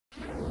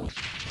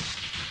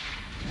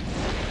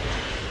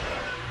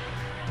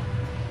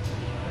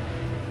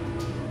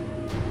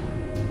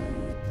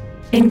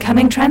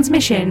Incoming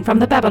transmission from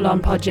the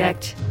Babylon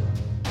Project.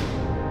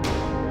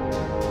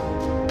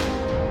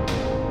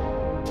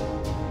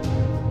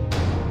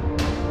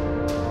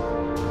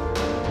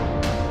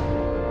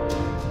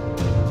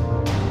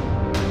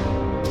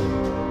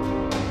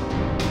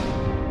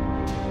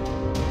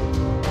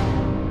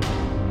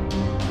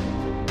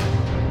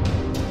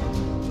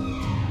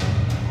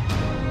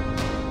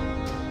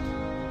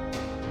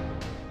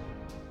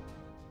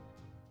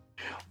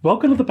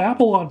 Welcome to the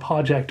Babylon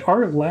Project,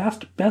 our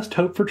last best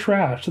hope for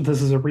trash.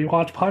 This is a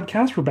rewatch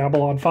podcast for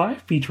Babylon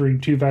 5, featuring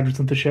two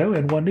veterans of the show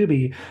and one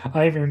newbie.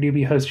 I am your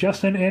newbie host,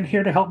 Justin, and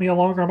here to help me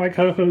along are my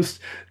co-hosts,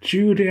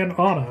 Jude and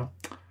Anna.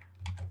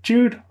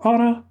 Jude,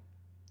 Anna,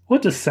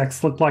 what does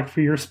sex look like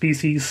for your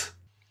species?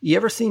 You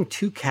ever seen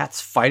two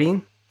cats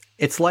fighting?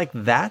 It's like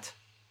that,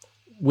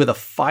 with a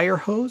fire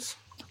hose.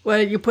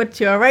 Well, you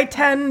put your right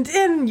hand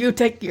in, you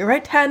take your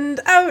right hand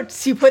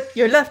out, you put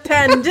your left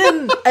hand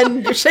in,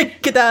 and you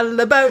shake it all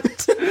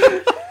about.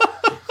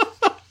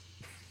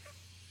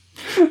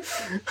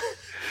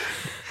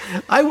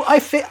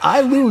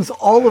 I lose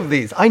all of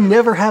these. I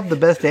never have the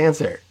best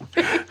answer.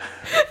 God,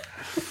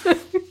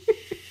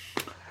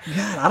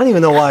 I don't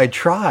even know why I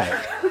tried.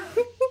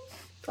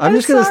 I'm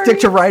just going to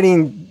stick to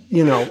writing,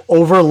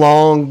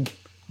 overlong,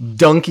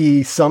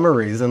 dunky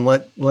summaries and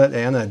let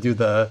Anna do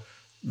the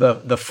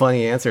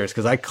funny answers,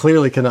 because I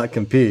clearly cannot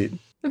compete.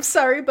 I'm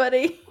sorry,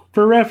 buddy.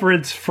 For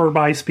reference, for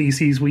my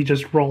species, we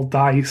just roll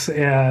dice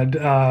and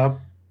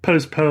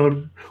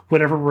postpone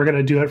whatever we're going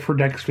to do it for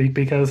next week,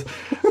 because,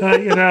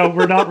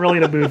 we're not really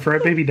in a mood for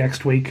it. Maybe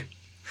next week.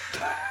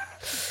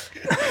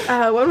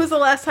 When was the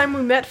last time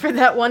we met for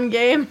that one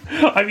game?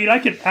 I mean, I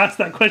can ask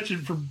that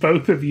question for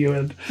both of you,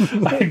 and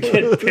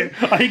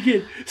I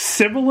get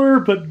similar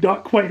but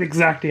not quite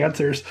exact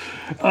answers.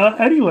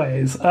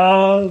 Anyways,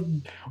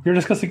 we're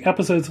discussing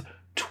episodes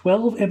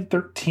 12 and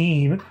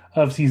 13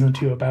 of Season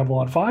 2 of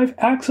Babylon 5,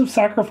 Acts of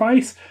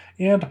Sacrifice,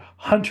 and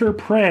Hunter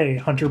Prey.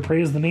 Hunter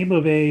Prey is the name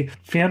of a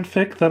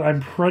fanfic that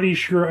I'm pretty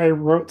sure I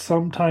wrote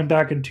sometime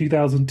back in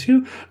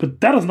 2002, but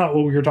that is not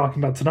what we were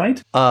talking about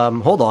tonight.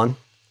 Hold on.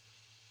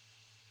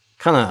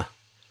 Kind of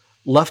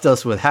left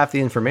us with half the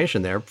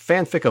information there.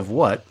 Fanfic of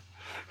what?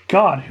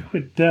 God, who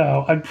would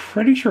know? I'm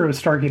pretty sure it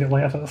was Stargate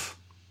Atlantis.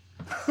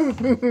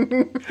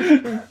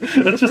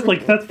 That's just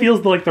like, that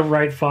feels like the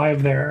right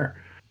vibe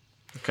there.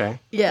 Okay.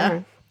 Yeah.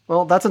 Right.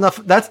 Well, that's enough.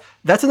 That's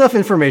enough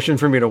information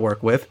for me to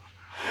work with.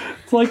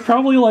 It's like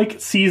probably like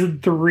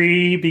season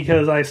 3,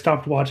 because I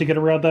stopped watching it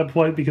around that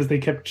point because they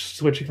kept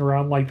switching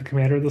around like the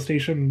commander of the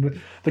station.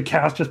 The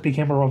cast just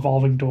became a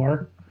revolving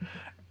door.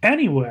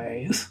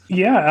 Anyways,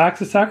 yeah, Acts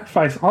of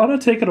Sacrifice. Anna,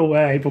 take it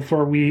away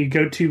before we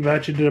go too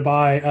much into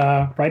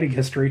my writing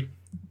history.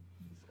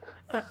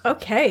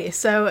 Okay,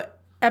 so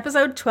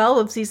episode 12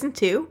 of season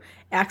 2,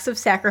 Acts of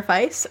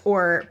Sacrifice,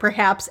 or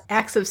perhaps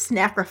Acts of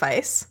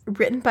Snacrifice,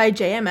 written by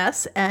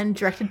JMS and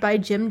directed by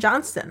Jim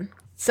Johnston.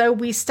 So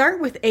we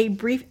start with a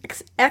brief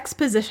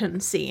exposition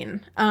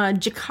scene.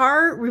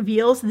 G'Kar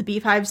reveals to the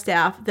B5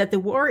 staff that the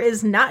war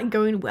is not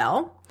going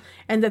well,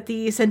 and that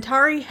the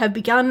Centauri have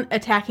begun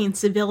attacking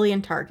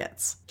civilian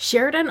targets.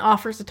 Sheridan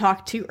offers to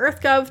talk to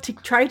EarthGov to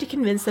try to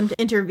convince them to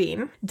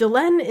intervene.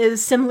 Delenn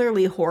is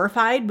similarly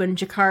horrified when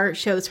G'Kar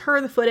shows her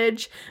the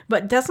footage,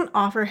 but doesn't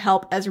offer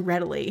help as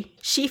readily.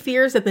 She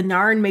fears that the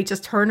Narn may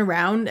just turn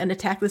around and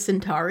attack the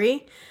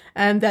Centauri,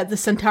 and that the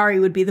Centauri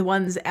would be the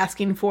ones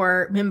asking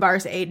for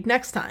Minbar's aid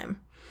next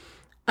time.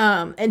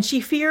 And she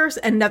fears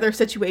another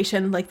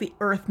situation like the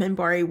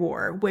Earth-Minbari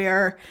War,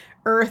 where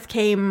Earth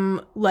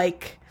came,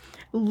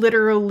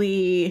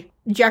 literally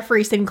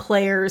Jeffrey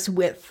Sinclair's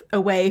width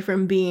away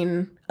from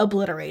being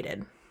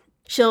obliterated.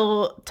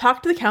 She'll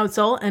talk to the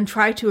council and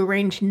try to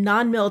arrange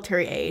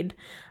non-military aid,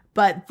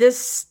 but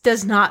this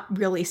does not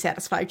really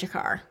satisfy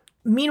G'Kar.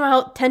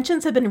 Meanwhile,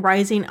 tensions have been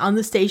rising on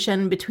the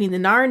station between the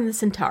Narn and the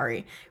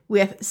Centauri,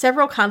 with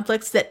several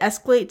conflicts that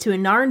escalate to a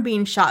Narn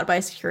being shot by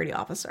a security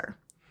officer.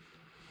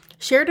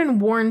 Sheridan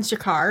warns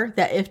G'Kar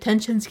that if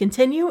tensions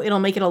continue, it'll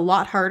make it a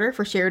lot harder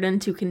for Sheridan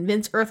to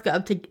convince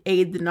EarthGov to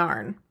aid the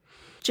Narn.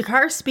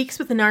 G'Kar speaks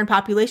with the Narn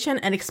population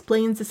and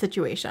explains the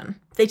situation.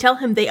 They tell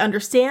him they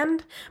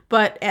understand,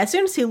 but as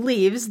soon as he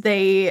leaves,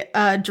 they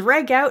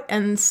drag out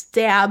and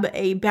stab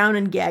a bound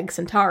and gagged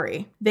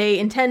Centauri. They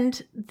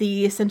intend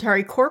the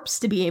Centauri corpse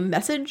to be a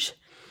message,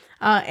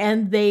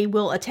 and they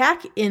will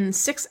attack in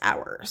 6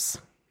 hours.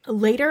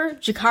 Later,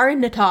 G'Kar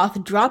and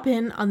Na'Toth drop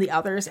in on the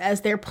others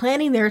as they're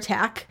planning their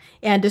attack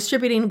and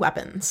distributing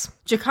weapons.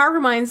 G'Kar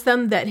reminds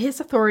them that his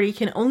authority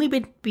can only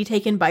be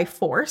taken by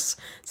force,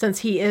 since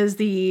he is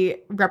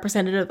the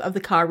representative of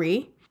the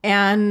Kari,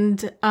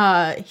 and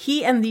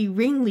he and the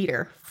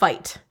ringleader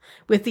fight,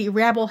 with the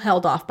rabble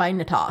held off by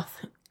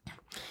Na'Toth.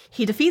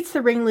 He defeats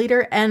the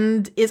ringleader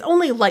and is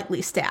only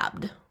lightly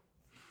stabbed.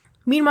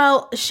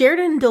 Meanwhile,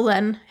 Sheridan and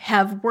Delenn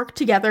have worked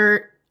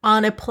together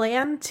on a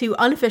plan to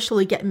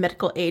unofficially get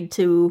medical aid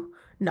to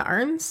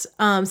Narns,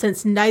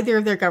 since neither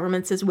of their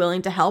governments is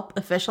willing to help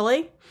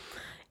officially,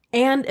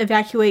 and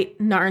evacuate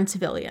Narn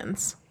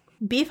civilians.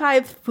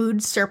 B5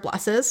 food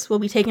surpluses will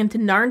be taken to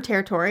Narn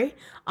territory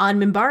on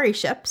Minbari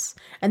ships,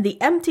 and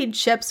the emptied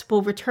ships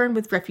will return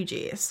with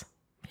refugees.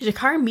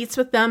 G'Kar meets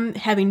with them,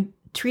 having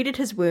treated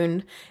his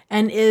wound,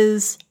 and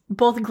is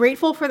both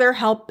grateful for their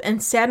help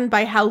and saddened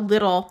by how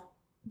little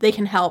they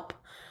can help,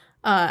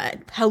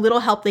 how little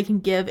help they can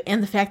give,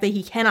 and the fact that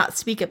he cannot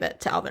speak of it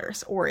to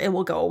others, or it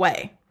will go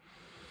away.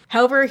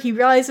 However, he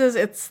realizes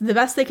it's the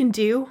best they can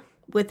do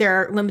with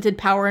their limited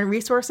power and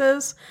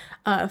resources,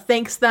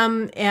 thanks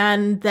them,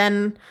 and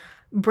then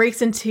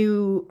breaks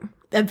into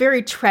a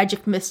very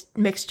tragic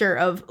mixture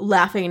of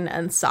laughing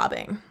and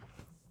sobbing.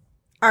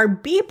 Our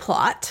B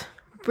plot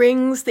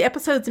brings the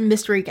episode's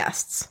mystery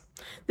guests.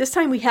 This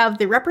time we have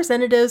the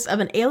representatives of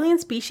an alien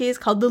species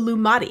called the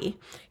Lumati,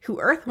 who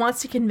Earth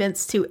wants to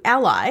convince to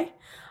ally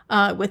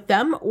with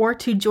them or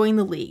to join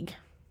the League.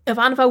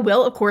 Ivanova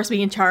will, of course,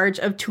 be in charge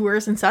of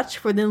tours and such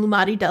for the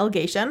Lumati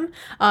delegation,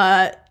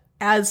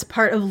 as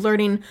part of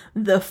learning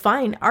the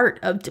fine art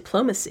of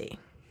diplomacy.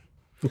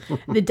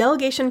 The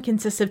delegation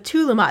consists of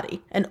 2 Lumati,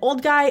 an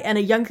old guy and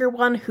a younger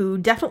one who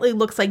definitely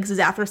looks like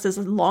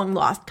Zathras'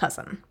 long-lost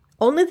cousin.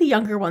 Only the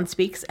younger one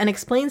speaks and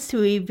explains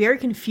to a very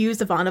confused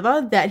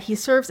Ivanova that he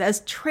serves as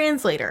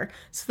translator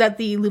so that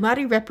the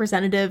Lumati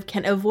representative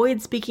can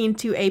avoid speaking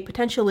to a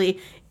potentially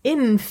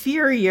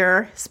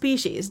inferior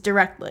species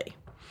directly.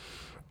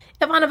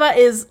 Ivanova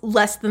is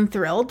less than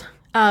thrilled,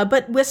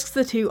 but whisks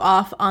the 2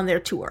 off on their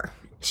tour.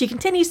 She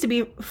continues to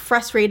be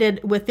frustrated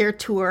with their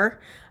tour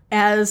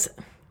as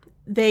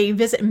they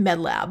visit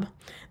MedLab.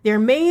 They're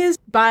amazed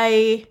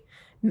by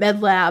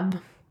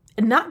MedLab,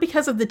 not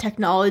because of the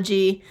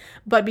technology,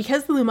 but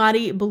because the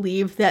Lumati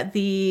believe that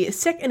the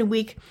sick and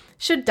weak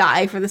should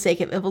die for the sake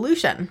of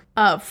evolution.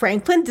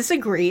 Franklin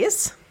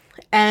disagrees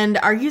and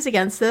argues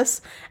against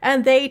this,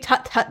 and they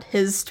tut-tut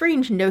his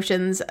strange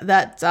notions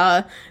that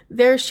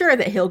they're sure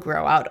that he'll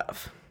grow out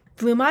of.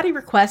 The Lumati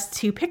request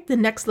to pick the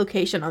next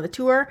location on the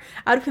tour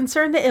out of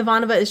concern that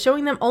Ivanova is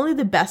showing them only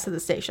the best of the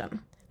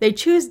station. They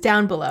choose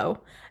Down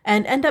Below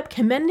and end up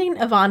commending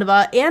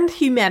Ivanova and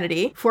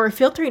humanity for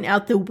filtering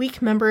out the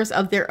weak members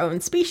of their own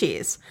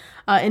species,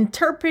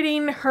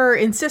 interpreting her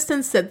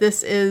insistence that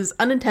this is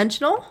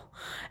unintentional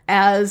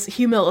as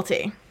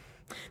humility.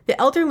 The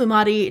elder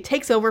Lumati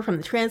takes over from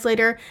the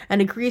translator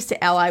and agrees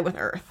to ally with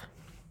Earth.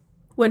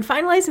 When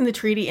finalizing the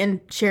treaty in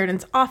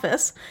Sheridan's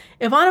office,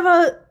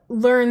 Ivanova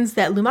learns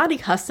that Lumati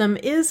custom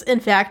is, in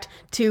fact,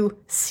 to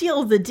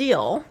seal the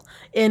deal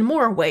in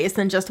more ways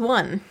than just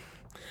one.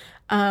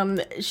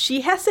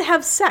 She has to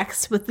have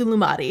sex with the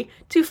Lumati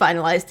to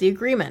finalize the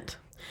agreement.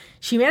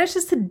 She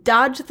manages to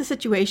dodge the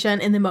situation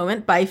in the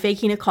moment by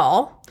faking a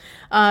call,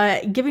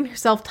 giving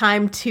herself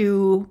time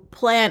to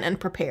plan and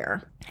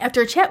prepare.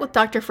 After a chat with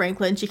Dr.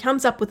 Franklin, she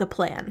comes up with a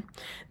plan.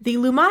 The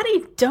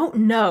Lumati don't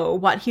know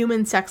what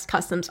human sex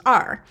customs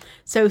are,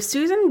 so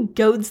Susan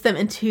goads them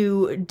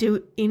into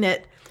doing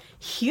it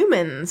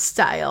human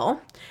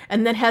style,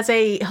 and then has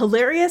a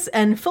hilarious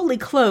and fully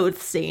clothed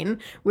scene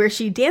where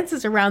she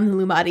dances around the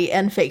Lumati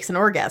and fakes an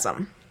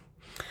orgasm.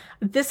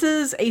 This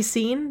is a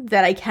scene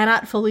that I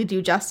cannot fully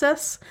do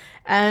justice,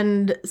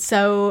 and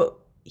so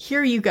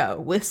here you go,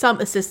 with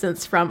some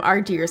assistance from our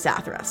dear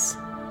Zathras.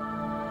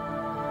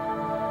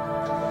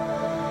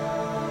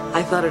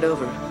 I thought it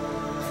over,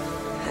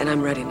 and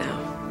I'm ready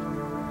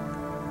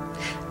now.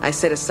 I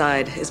set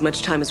aside as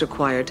much time as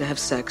required to have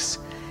sex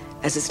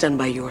as it's done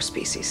by your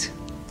species.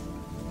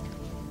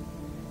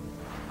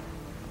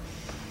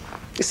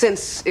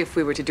 Since if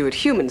we were to do it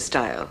human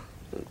style,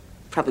 it would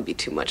probably be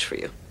too much for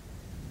you.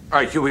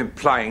 Are you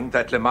implying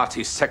that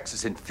Lumati's sex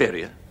is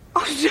inferior?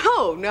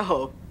 Oh,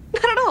 no,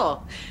 not at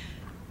all.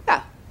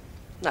 Yeah,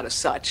 not as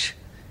such.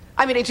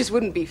 I mean, it just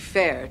wouldn't be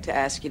fair to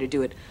ask you to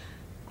do it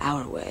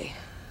our way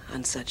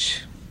on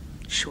such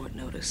short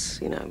notice.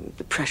 You know,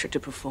 the pressure to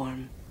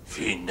perform.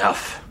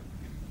 Enough.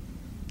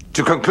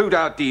 To conclude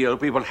our deal,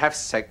 we will have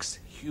sex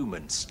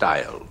human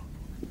style.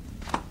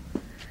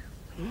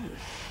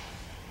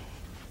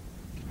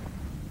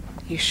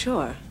 You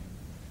sure?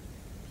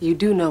 You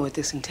do know what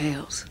this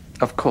entails?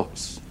 Of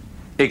course.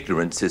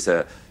 Ignorance is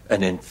an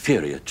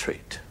inferior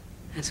trait.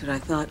 That's what I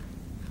thought.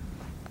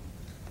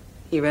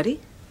 You ready?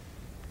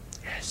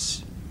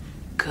 Yes.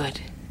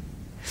 Good.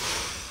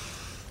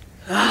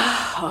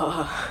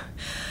 Oh.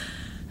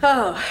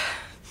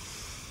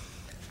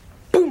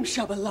 Boom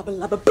shabba lubba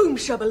lubba, boom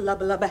shabba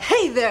lubba lubba.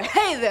 Hey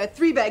there,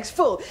 3 bags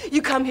full.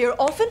 You come here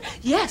often?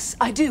 Yes,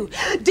 I do.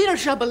 Dinner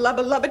shabba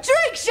lubba lubba,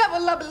 drink shabba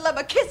lubba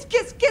lubba, kiss,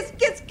 kiss, kiss,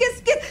 kiss,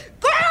 kiss, kiss.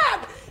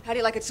 Grab! How do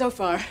you like it so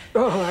far?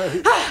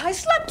 I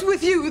slept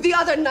with you the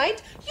other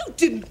night. You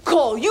didn't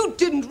call, you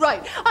didn't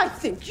write. I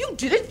think you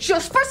did it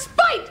just for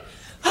spite.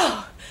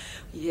 Oh,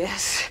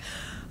 yes.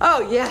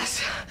 Oh,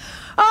 yes.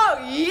 Oh,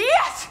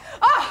 yes.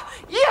 Oh,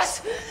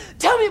 yes.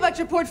 Tell me about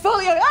your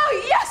portfolio.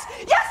 Oh, yes,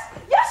 yes,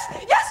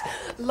 yes,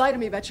 yes. Lie to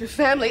me about your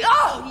family.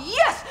 Oh,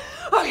 yes.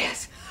 Oh,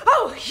 yes.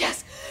 Oh,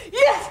 yes.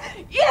 Yes,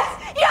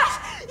 yes, yes,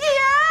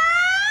 yes.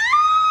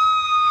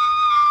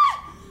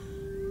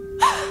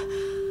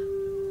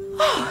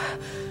 Oh,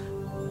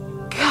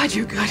 God,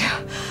 you're good.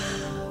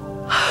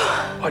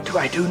 What do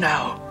I do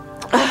now?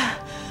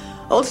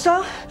 Old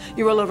style,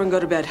 you roll over and go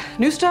to bed.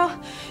 New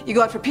style, you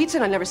go out for pizza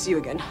and I never see you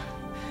again.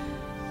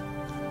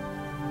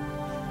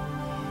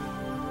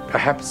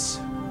 Perhaps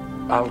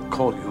I'll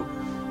call you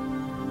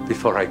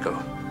before I go.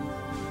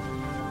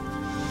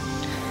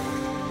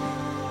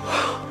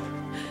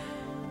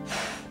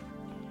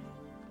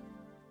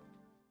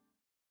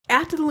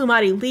 After the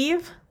Lumati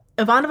leave,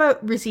 Ivanova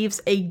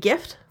receives a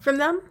gift from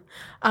them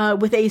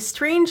with a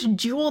strange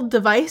jeweled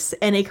device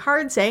and a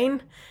card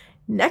saying,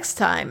 "Next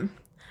time,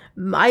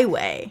 my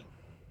way."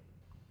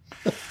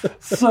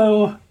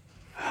 So,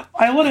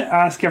 I want to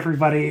ask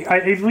everybody,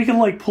 if we can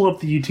like pull up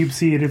the YouTube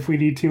feed if we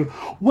need to,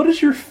 what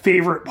is your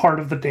favorite part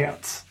of the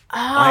dance?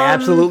 I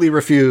absolutely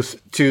refuse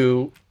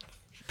to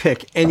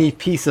pick any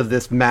piece of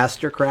this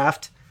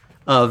mastercraft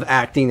of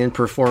acting and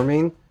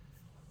performing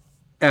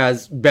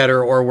as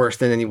better or worse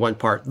than any one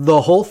part.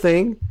 The whole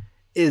thing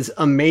is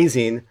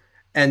amazing.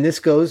 And this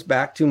goes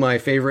back to my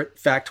favorite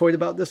factoid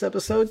about this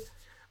episode.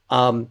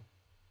 So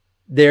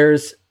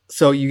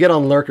you get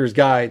on Lurker's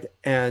Guide,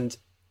 and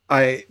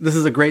this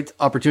is a great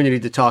opportunity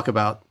to talk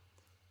about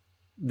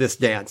this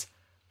dance.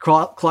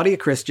 Claudia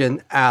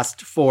Christian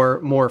asked for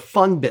more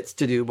fun bits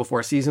to do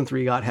before season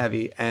 3 got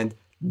heavy, and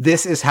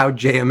this is how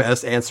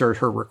JMS answered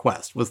her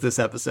request, was this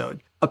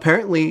episode.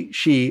 Apparently,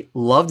 she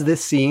loved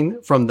this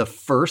scene from the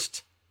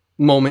first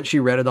moment she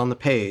read it on the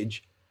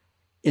page,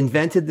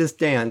 invented this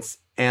dance,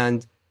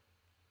 and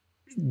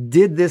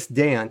did this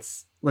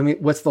dance.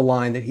 What's the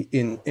line that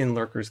in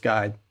Lurker's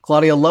Guide?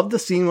 Claudia loved the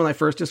scene when I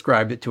first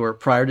described it to her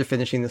prior to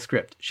finishing the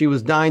script. She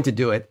was dying to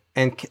do it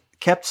and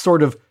kept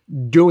sort of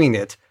doing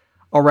it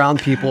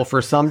around people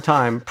for some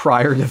time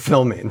prior to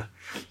filming.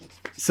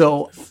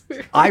 So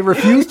I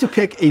refuse to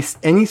pick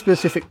any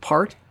specific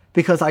part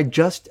because I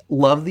just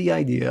love the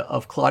idea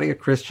of Claudia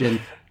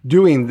Christian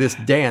doing this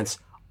dance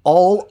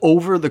all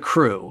over the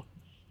crew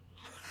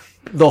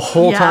the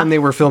whole time they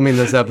were filming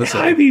this episode.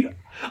 I mean,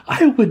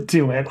 I would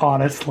do it,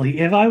 honestly.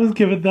 If I was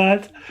given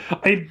that,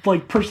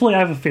 personally, I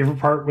have a favorite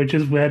part, which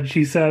is when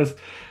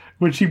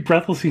she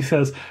breathlessly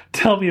says,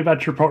 "Tell me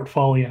about your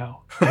portfolio."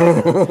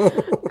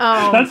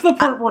 That's the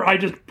part where I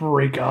just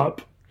break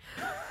up.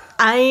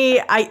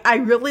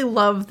 I really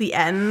love the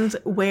end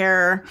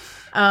where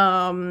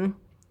the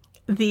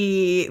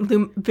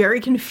very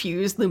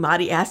confused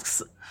Lumati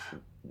asks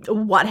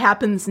what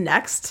happens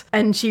next,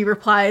 and she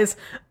replies,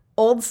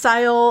 "Old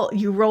style,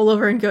 you roll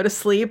over and go to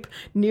sleep.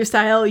 New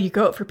style, you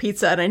go out for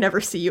pizza and I never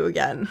see you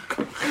again."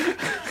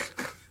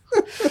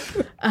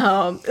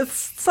 It's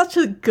such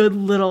a good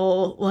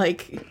little,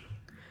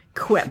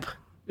 quip.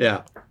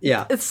 Yeah.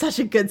 Yeah. It's such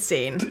a good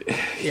scene.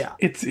 Yeah.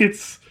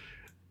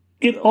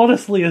 It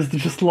honestly is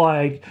just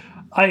like,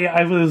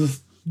 I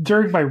was,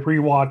 during my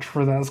rewatch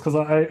for this, because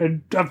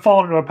I'm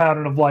following a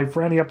pattern of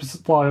for any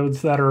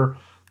episodes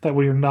that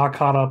we are not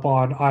caught up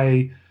on,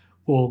 I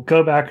will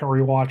go back and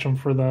rewatch them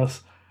for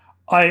this.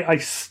 I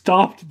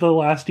stopped the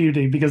last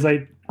evening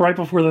right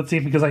before that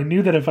scene, because I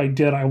knew that if I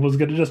did, I was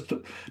going to just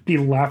be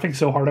laughing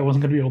so hard I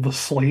wasn't going to be able to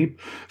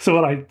sleep. So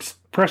when I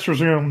pressed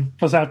resume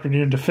this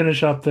afternoon to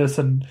finish up this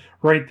and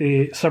write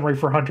the summary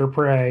for Hunter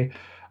Prey,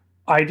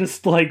 I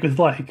just was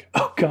like,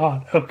 oh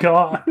God.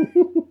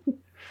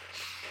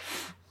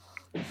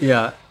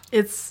 Yeah.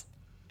 It's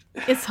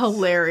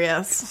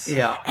hilarious.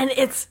 Yeah. And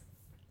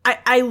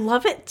I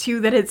love it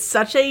too that it's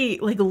such a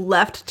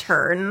left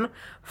turn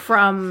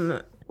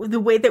from the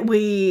way that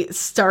we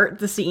start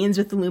the scenes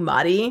with the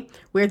Lumati,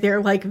 where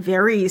they're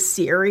very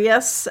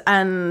serious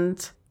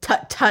and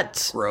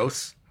tut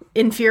Gross.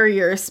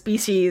 Inferior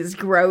species,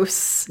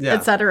 gross,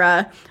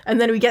 etc. And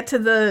then we get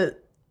to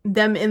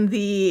them in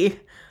the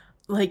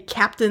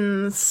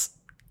captain's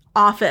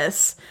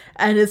office,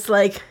 and it's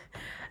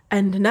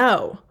and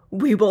no,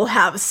 we will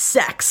have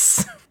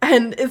sex.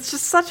 And it's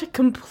just such a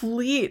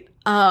complete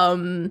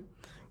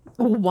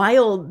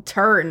wild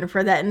turn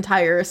for that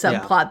entire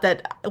subplot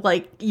that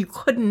you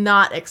could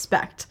not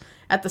expect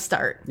at the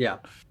start. Yeah.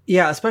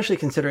 Yeah, especially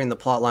considering the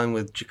plot line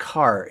with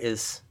G'Kar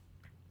is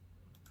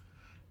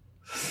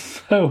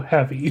so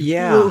heavy.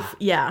 Yeah. Oof,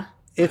 yeah.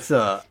 It's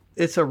a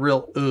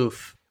real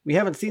oof. We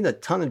haven't seen a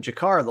ton of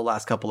G'Kar the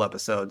last couple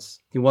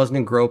episodes. He wasn't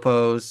in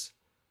Gropos,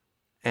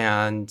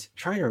 and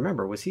trying to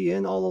remember, was he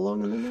in All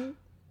Alone in the Night?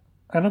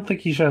 I don't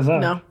think he shows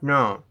up.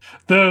 No.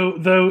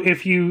 Though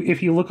if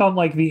you look on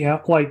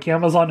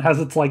Amazon has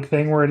its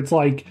thing where it's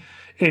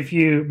if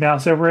you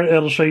mouse over it,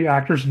 it'll show you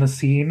actors in a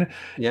scene.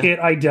 Yeah. It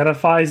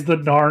identifies the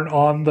Narn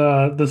on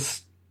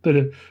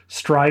the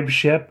Stribe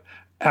ship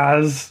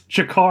as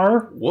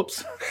G'Kar.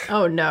 Whoops.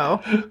 Oh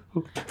no.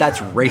 That's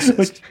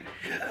racist.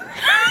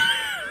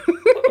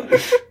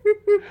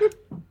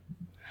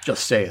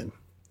 Just saying.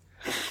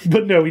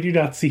 But no, we do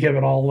not see him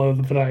at All Alone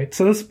in the Night.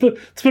 So it's been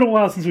a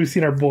while since we've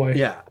seen our boy.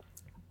 Yeah.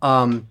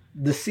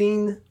 The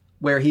scene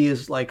where he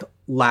is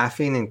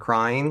laughing and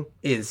crying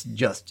is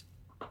just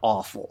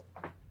awful.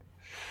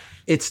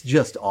 It's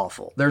just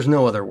awful. There's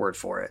no other word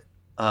for it.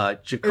 G'Kar.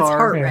 It's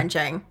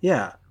heart-wrenching.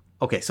 Yeah.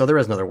 Okay, so there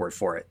is another word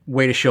for it.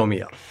 Way to show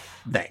me up.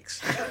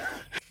 Thanks.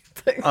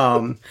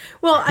 Well,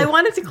 I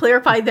wanted to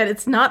clarify that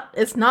it's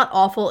not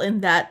awful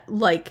in that,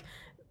 like,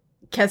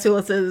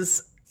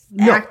 Catsulus's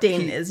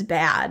acting is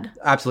bad.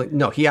 Absolutely.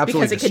 No, he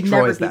absolutely Because it could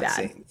never destroys be that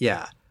bad. scene.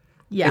 Yeah.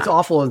 Yeah. It's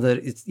awful in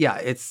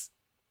that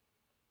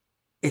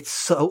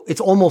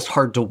it's almost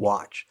hard to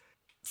watch.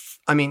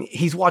 I mean,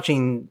 he's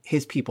watching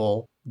his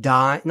people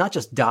die, not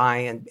just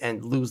die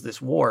and lose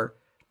this war.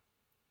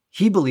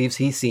 He believes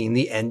he's seeing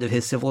the end of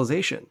his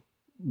civilization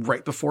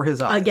right before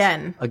his eyes.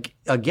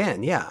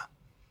 Again, yeah.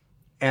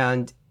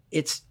 And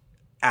it's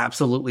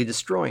absolutely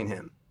destroying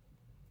him.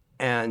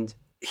 And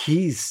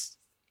he's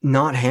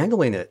not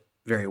handling it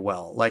very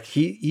well. Like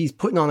he's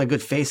putting on a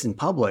good face in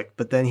public,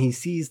 but then he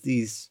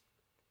sees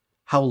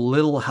how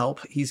little help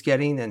he's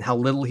getting and how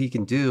little he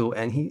can do,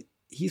 and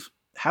he's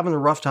having a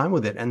rough time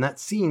with it. And that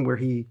scene where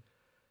he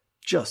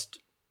just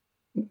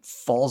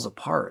falls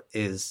apart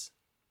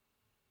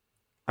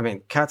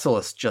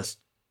Catsulus just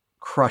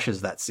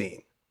crushes that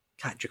scene.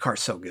 God, Jakar's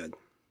so good.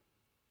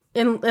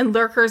 In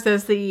Lurkers, I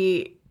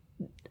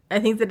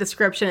think the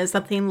description is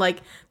something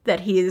like that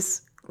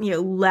he's,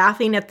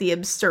 laughing at the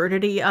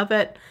absurdity of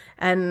it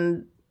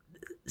and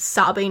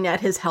sobbing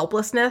at his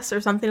helplessness or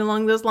something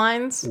along those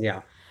lines.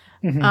 Yeah.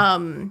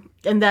 And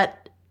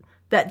that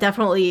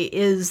definitely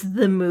is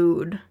the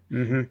mood.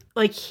 Mm-hmm.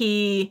 Like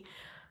he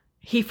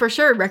for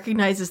sure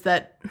recognizes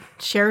that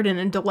Sheridan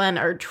and Delenn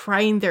are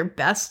trying their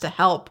best to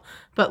help,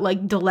 but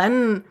like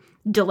Delenn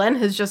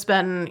has just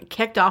been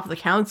kicked off the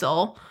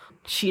council.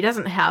 She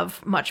doesn't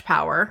have much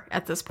power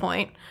at this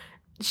point.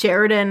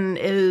 Sheridan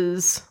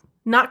is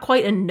not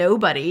quite a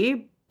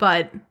nobody,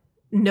 but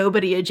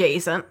nobody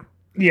adjacent.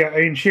 Yeah, I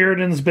mean,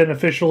 Sheridan's been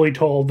officially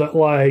told that,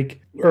 like,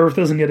 Earth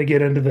isn't going to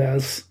get into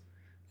this.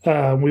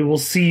 We will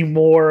see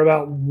more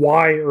about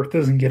why Earth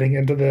isn't getting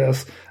into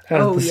this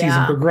as the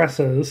season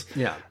progresses.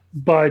 Yeah.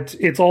 But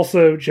it's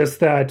also just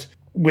that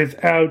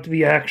without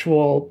the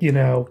actual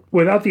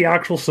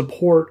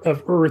support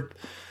of Earth,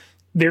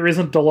 there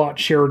isn't a lot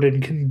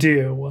Sheridan can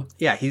do.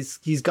 Yeah,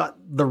 he's got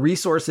the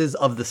resources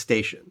of the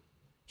station.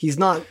 He's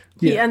not...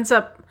 He ends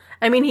up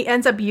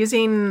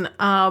using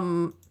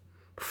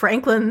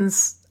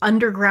Franklin's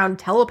underground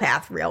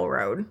telepath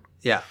railroad.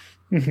 Yeah.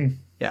 Mm-hmm.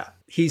 Yeah.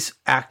 He's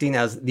acting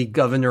as the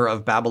governor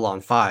of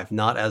Babylon 5,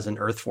 not as an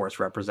Earth Force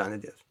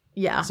representative.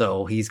 Yeah.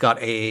 So he's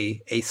got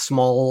a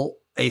small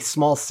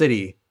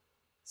city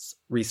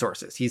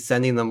resources. He's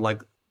sending them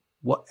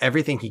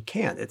everything he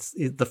can. It's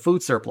the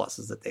food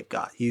surpluses that they've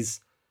got. He's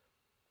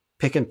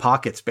picking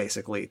pockets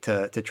basically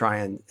to try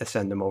and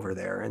send them over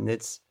there. And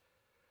it's,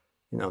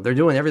 they're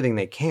doing everything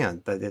they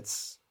can, but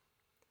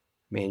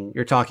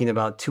you're talking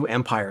about two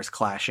empires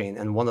clashing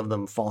and one of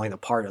them falling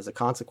apart as a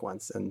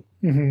consequence. And,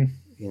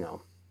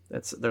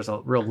 there's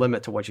a real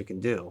limit to what you can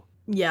do.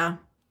 Yeah.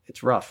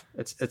 It's rough.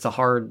 It's a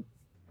hard...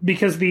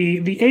 Because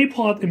the A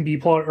plot and B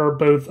plot are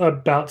both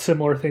about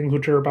similar things,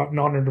 which are about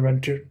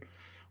non-intervention,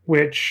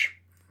 which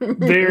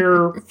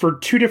they're for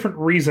two different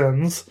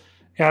reasons.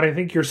 And I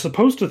think you're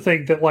supposed to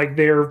think that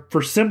they're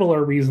for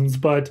similar reasons,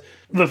 but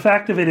the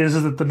fact of it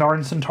is that the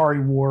Narn Centauri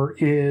War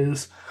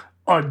is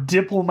a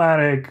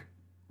diplomatic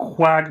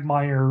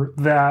quagmire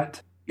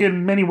that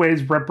in many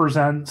ways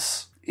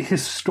represents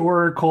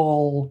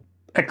historical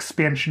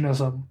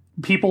expansionism.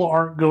 People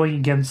aren't going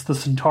against the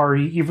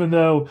Centauri, even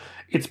though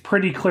it's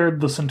pretty clear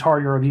the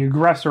Centauri are the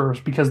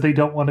aggressors because they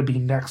don't want to be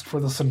next for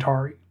the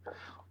Centauri.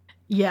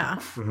 Yeah.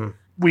 Mm-hmm.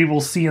 We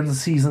will see in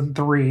season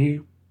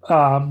 3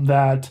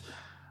 that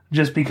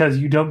just because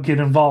you don't get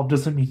involved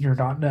doesn't mean you're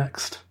not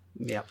next.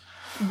 Yeah.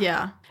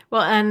 Yeah.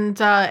 Well, and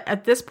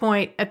at this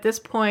point,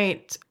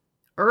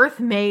 Earth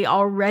may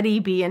already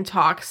be in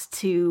talks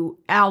to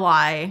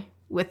ally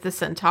with the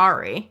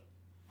Centauri.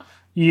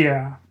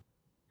 Yeah.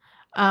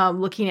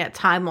 Looking at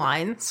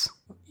timelines.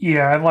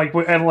 Yeah,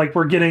 and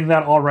we're getting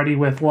that already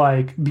with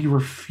the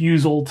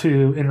refusal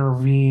to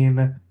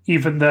intervene,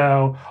 even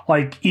though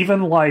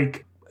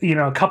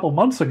a couple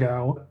months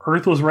ago,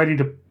 Earth was ready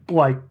to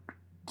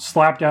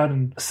slap down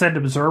and send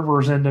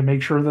observers in to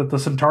make sure that the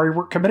Centauri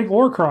weren't committing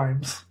war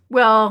crimes.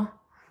 Well,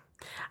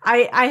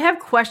 I have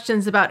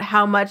questions about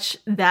how much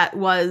that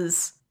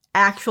was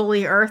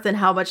actually Earth and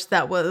how much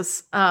that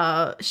was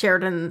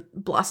Sheridan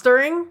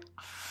blustering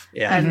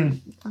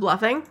and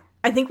bluffing.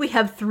 I think we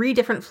have 3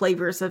 different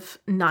flavors of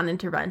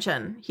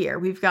non-intervention here.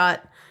 We've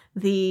got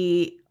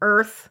the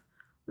Earth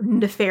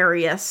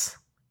nefarious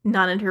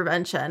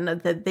non-intervention,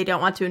 that they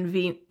don't want to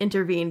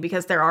intervene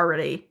because they're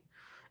already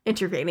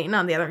intervening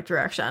on the other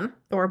direction,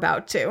 or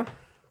about to.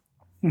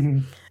 Mm-hmm.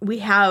 We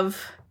have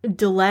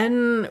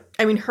Delenn,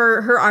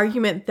 her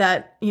argument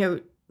that,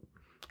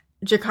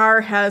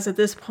 Jakar has at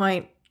this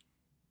point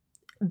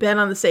been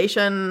on the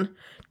station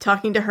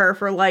talking to her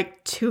for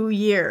 2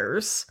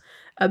 years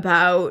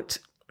about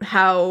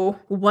how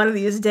one of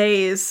these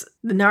days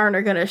the Narn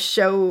are going to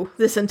show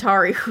the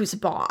Centauri who's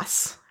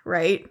boss,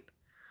 right?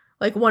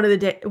 One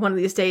of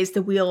these days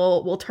the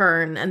wheel will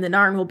turn and the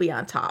Narn will be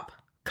on top.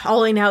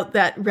 Calling out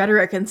that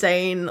rhetoric and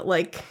saying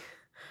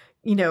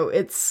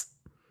it's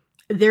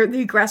they're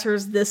the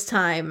aggressors this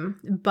time,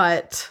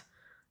 but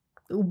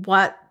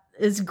what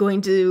is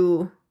going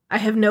to I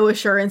have no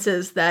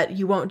assurances that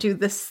you won't do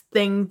this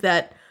thing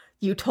that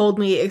you told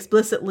me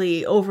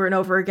explicitly over and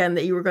over again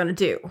that you were going to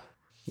do.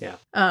 Yeah.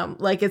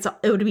 Like it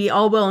would be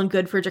all well and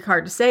good for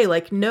Jakar to say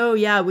like, no,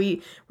 yeah,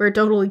 we're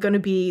totally going to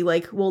be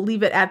like, we'll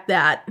leave it at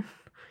that,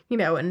 you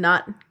know, and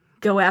not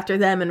go after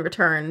them in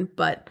return.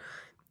 But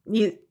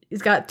he's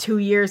got 2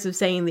 years of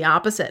saying the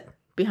opposite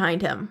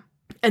behind him.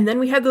 And then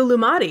we have the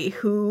Lumati,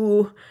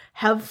 who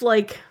have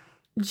like,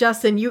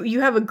 Justin, you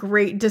have a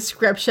great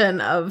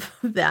description of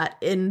that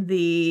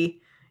in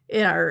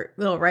our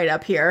little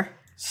write-up here.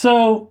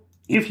 So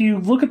if you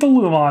look at the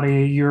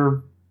Lumati,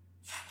 you're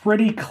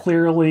pretty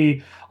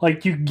clearly,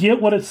 like, you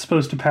get what it's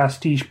supposed to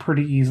pastiche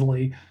pretty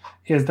easily,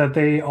 is that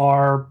they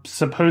are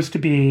supposed to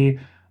be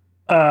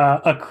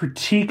a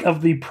critique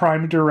of the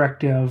Prime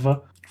Directive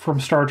from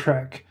Star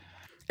Trek.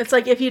 It's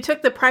like if you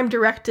took the Prime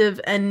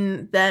Directive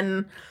and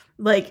then,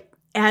 like,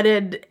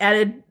 added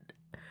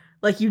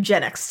like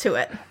eugenics to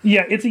it.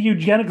 Yeah, it's a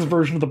eugenics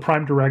version of the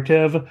Prime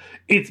Directive.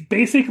 It's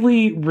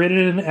basically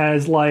written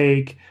as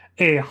like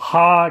a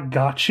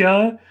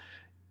gotcha,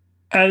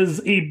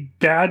 as a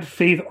bad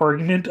faith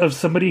argument of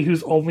somebody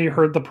who's only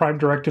heard the Prime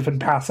Directive in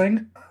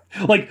passing.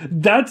 Like,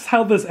 that's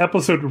how this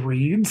episode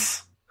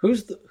reads.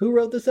 Who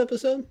wrote this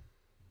episode?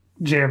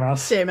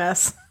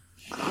 JMS.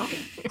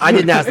 I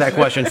didn't ask that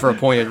question for a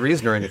pointed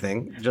reason or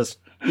anything. Just,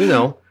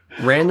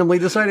 randomly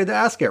decided to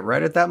ask it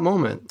right at that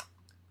moment.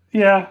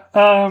 Yeah,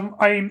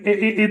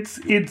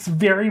 it's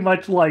very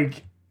much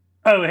like,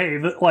 oh hey,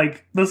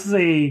 this is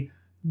a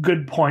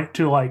good point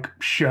to like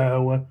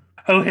show.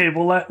 Oh hey,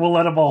 we'll let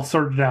them all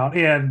sort it out,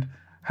 and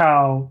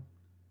how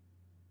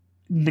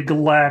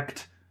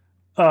neglect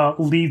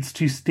leads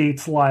to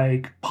states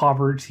like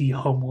poverty,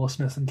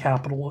 homelessness,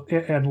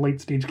 and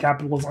late stage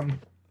capitalism.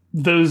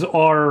 Those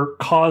are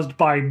caused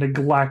by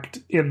neglect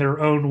in their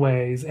own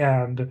ways,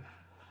 and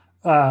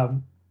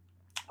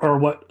or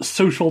what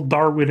social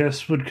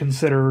Darwinists would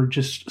consider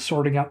just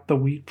sorting out the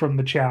wheat from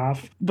the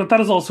chaff. But that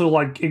is also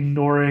like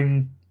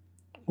ignoring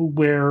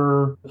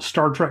where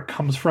Star Trek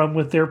comes from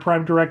with their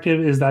Prime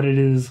Directive, is that it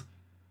is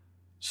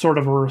sort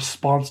of a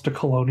response to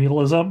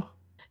colonialism.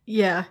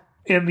 Yeah.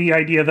 And the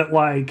idea that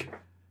like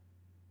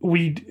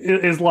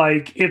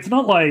it's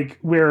not like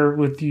where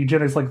with the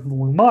eugenics like the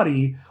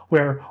Lumati,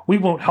 where we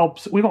won't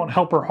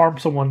help or harm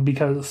someone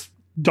because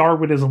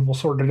Darwinism will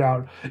sort it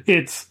out.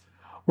 It's,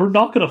 we're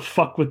not going to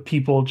fuck with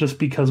people just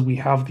because we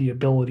have the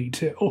ability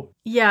to.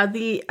 Yeah,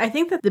 I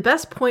think that the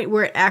best point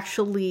where it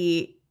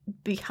actually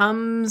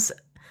becomes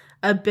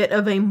a bit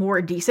of a more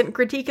decent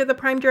critique of the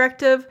Prime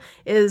Directive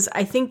is,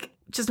 I think,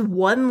 just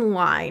one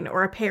line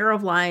or a pair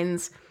of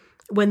lines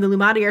when the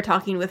Lumati are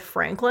talking with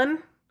Franklin.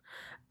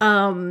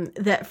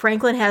 That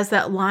Franklin has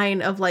that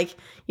line of like,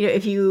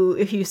 if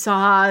you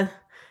saw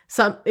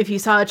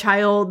a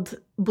child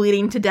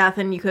bleeding to death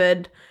and you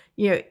could,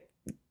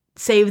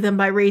 save them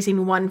by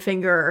raising one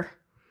finger,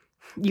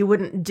 you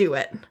wouldn't do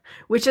it.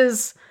 Which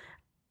is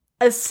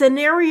a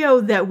scenario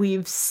that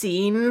we've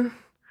seen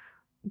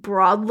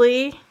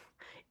broadly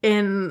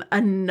in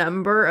a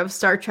number of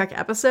Star Trek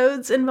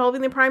episodes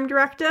involving the Prime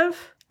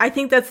Directive. I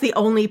think that's the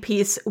only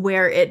piece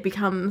where it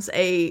becomes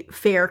a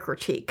fair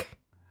critique.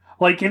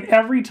 Like, in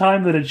every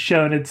time that it's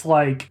shown, it's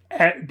like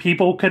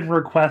people can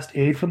request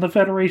aid from the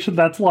Federation.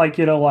 That's like,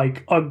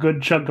 like a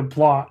good chunk of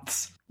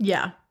plots.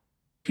 Yeah.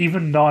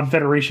 Even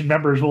non-Federation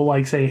members will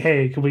like say,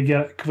 "Hey, can we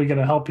get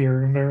a help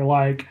here?" And they're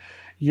like,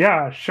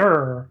 "Yeah,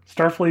 sure."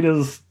 Starfleet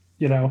is,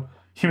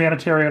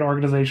 humanitarian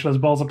organization as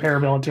well as a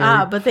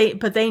paramilitary.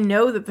 But they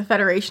know that the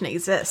Federation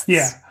exists.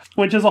 Yeah,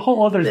 which is a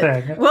whole other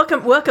thing.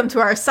 Welcome to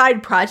our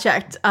side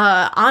project.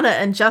 Anna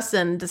and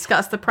Justin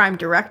discuss the Prime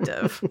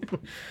Directive.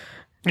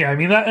 Yeah, I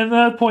mean, at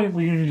that point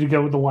we need to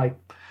go with the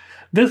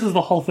this is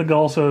the whole thing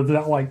also,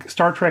 that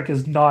Star Trek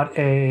is not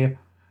a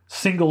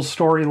single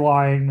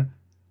storyline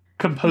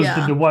composed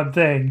into one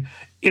thing.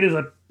 It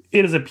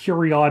is a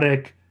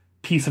periodic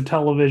piece of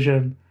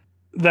television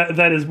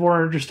that is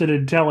more interested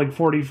in telling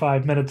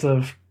 45 minutes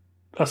of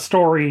a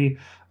story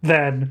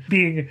than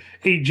being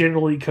a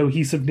generally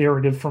cohesive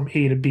narrative from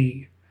A to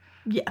B.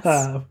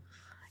 Yes.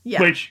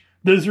 Which,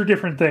 those are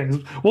different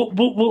things.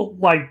 We'll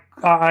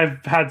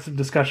I've had some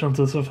discussions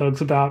with some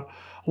folks about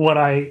what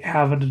I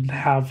haven't and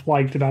have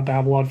liked about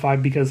Babylon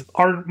 5, because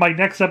my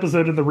next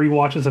episode in the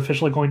rewatch is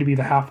officially going to be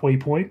the halfway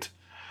point.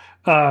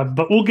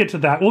 But we'll get to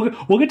that.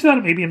 We'll get to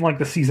that maybe in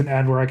the season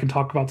end, where I can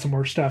talk about some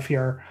more stuff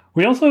here.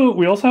 We also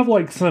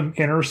have some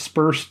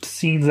interspersed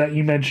scenes that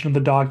you mentioned in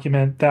the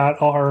document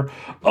that are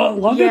a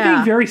lot of it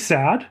being very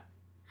sad.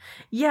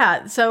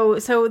 Yeah.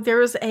 So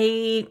there's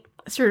a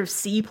sort of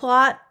C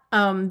plot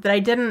that I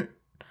didn't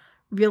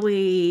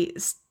really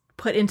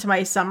put into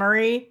my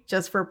summary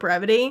just for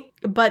brevity,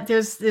 but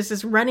there's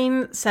this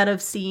running set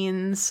of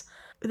scenes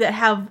that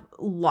have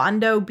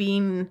Londo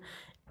being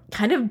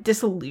kind of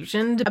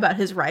disillusioned about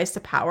his rise to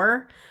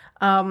power.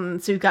 So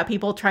you've got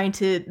people trying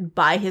to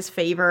buy his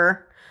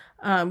favor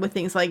with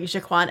things like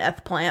Jaquan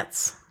Eth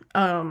plants.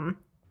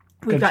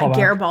 We've got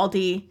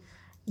Garibaldi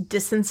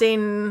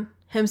distancing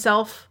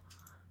himself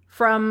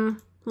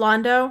from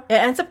Londo. It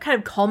ends up kind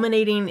of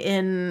culminating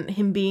in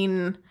him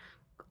being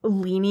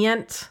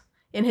lenient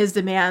in his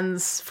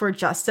demands for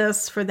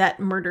justice for that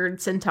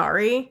murdered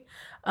Centauri.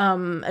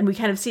 And we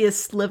kind of see a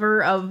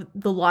sliver of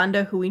the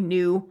Londo who we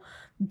knew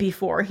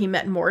before he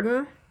met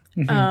Morden.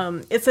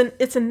 It's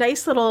a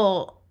nice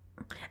little,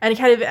 and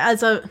kind of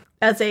as a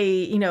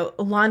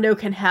Londo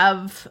can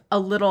have a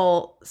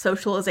little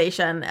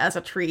socialization as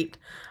a treat.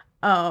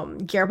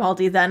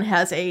 Garibaldi then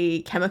has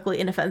a chemically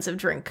inoffensive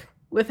drink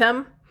with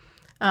him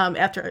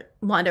after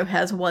Londo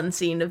has one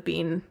scene of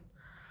being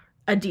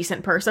a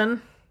decent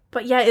person.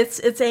 But yeah,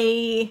 it's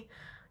a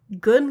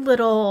good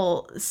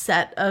little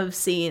set of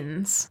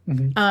scenes.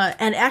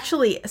 And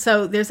actually,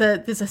 so there's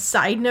a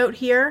side note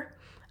here.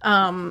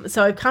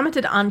 So I've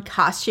commented on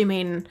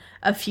costuming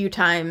a few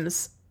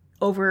times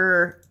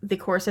over the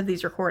course of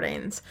these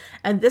recordings,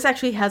 and this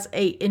actually has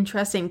a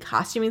interesting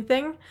costuming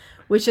thing,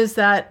 which is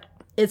that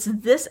it's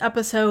this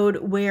episode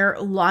where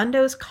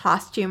Londo's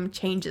costume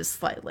changes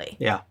slightly.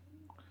 Yeah.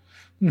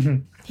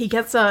 He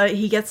gets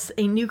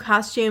a new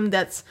costume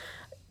that's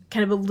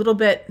kind of a little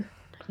bit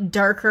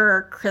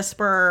darker,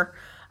 crisper,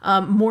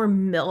 more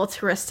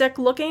militaristic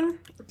looking,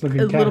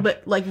 little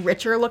bit like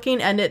richer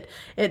looking, and it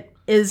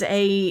is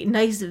a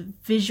nice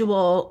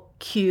visual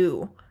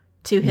cue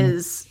to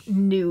his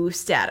new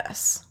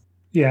status.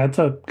 Yeah, it's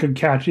a good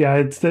catch. Yeah,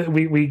 it's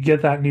we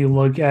get that new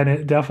look, and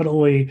it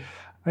definitely,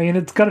 I mean,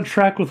 it's going to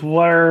track with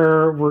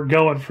where we're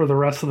going for the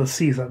rest of the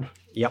season.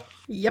 Yep.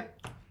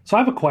 So I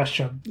have a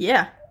question.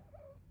 Yeah.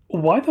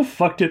 Why the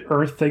fuck did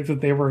Earth think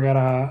that they were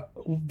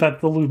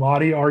that the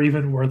Lumati are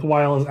even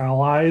worthwhile as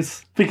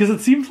allies? Because it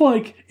seems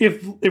like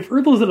if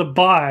Earth was in a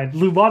bind,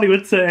 Lumati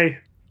would say,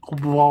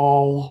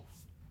 lol.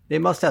 They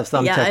must have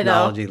some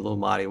technology,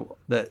 Lumati,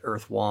 that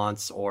Earth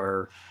wants,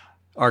 or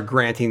are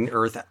granting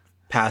Earth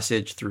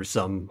passage through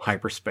some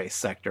hyperspace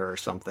sector or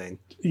something.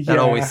 That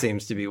always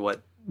seems to be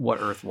what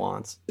Earth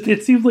wants.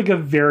 It seems like a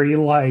very,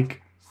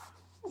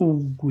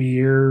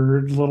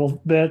 weird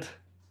little bit.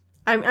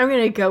 I'm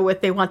going to go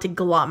with they want to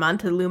glom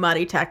onto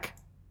Lumati tech.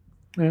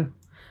 Yeah.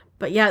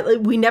 But yeah,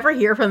 we never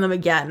hear from them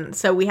again.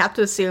 So we have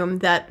to assume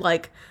that,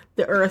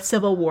 the Earth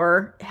Civil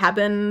War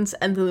happens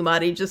and the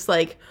Lumati just,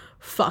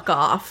 fuck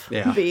off.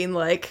 Yeah. Being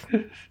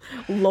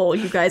lol,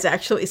 you guys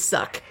actually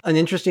suck. An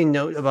interesting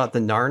note about the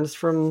Narns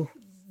from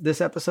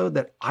this episode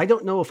that I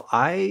don't know if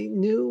I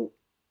knew.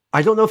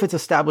 I don't know if it's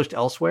established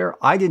elsewhere.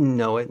 I didn't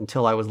know it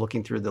until I was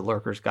looking through the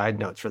Lurker's Guide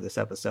notes for this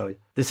episode.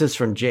 This is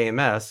from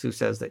JMS, who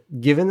says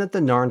that given that the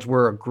Narns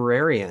were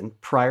agrarian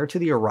prior to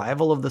the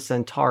arrival of the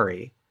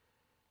Centauri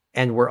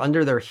and were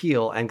under their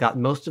heel and got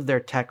most of their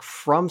tech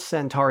from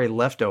Centauri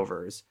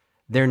leftovers,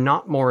 they're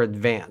not more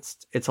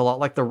advanced. It's a lot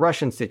like the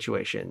Russian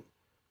situation.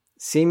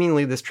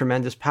 Seemingly this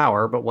tremendous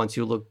power, but once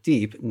you look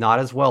deep, not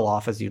as well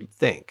off as you'd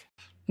think.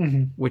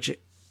 Which,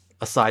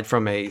 aside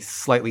from a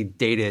slightly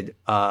dated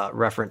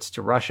reference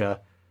to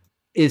Russia,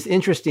 is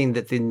interesting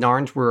that the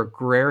Narns were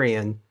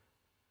agrarian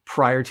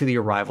prior to the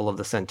arrival of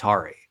the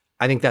Centauri.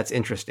 I think that's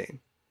interesting.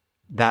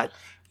 I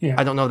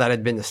don't know that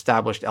had been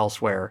established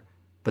elsewhere,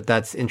 but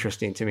that's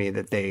interesting to me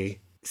that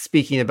they,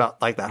 speaking about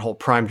that whole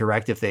Prime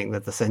Directive thing,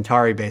 that the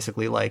Centauri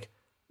basically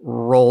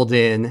rolled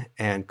in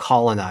and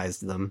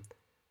colonized them,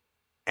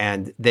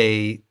 and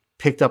they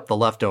picked up the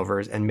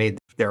leftovers and made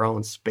their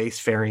own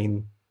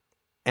spacefaring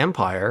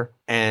empire,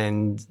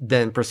 and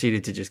then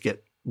proceeded to just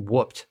get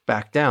whooped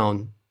back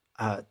down.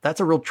 That's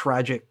a real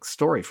tragic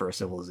story for a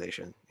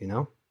civilization,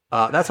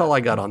 That's all I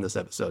got on this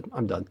episode.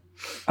 I'm done.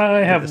 I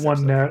have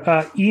one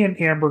note. Ian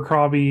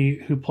Abercrombie,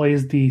 who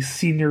plays the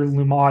senior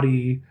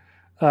Lumati,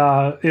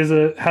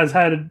 has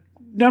had a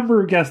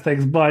number of guest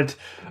things, but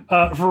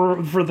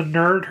for the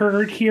nerd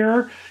herd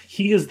here,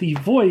 he is the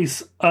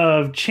voice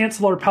of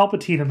Chancellor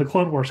Palpatine in the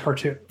Clone Wars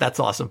cartoon. That's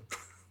awesome.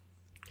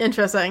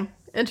 Interesting.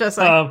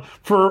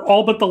 For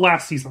all but the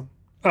last season.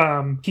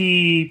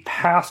 He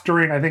passed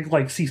during, I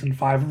think, season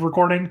 5 of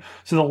recording.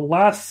 So the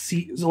last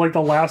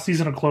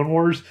season of Clone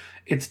Wars,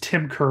 it's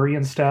Tim Curry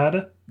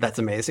instead. That's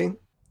amazing.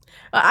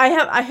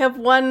 I have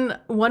one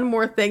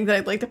more thing that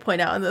I'd like to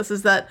point out on this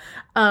is that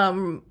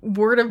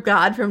Word of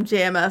God from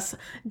JMS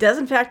does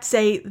in fact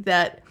say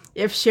that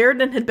if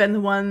Sheridan had been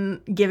the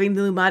one giving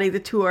the Lumati the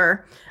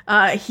tour,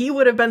 he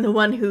would have been the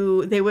one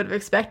who they would have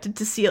expected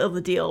to seal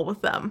the deal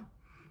with them.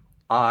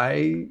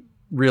 I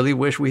really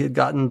wish we had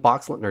gotten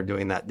Boxleitner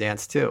doing that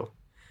dance too.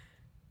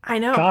 I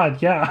know.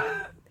 God,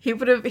 yeah. He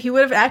would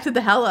have acted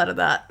the hell out of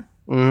that.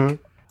 Mm-hmm.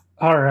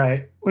 All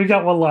right. We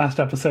got one last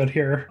episode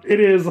here. It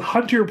is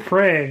Hunter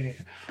Prey,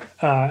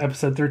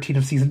 episode 13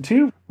 of season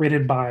 2,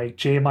 rated by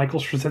J.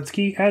 Michael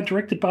Straczynski and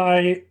directed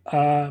by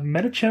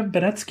Menachem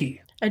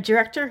Benetsky. A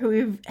director who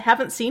we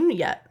haven't seen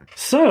yet.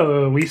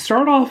 So we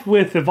start off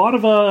with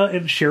Ivanova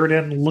and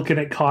Sheridan looking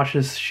at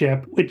Kosh's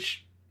ship,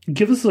 which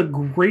gives us a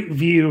great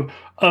view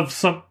of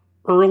some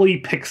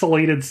early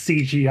pixelated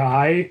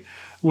CGI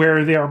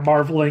where they are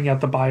marveling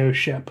at the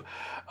bioship.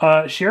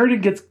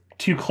 Sheridan gets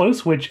too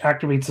close, which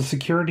activates a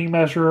security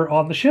measure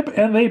on the ship,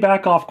 and they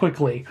back off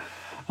quickly.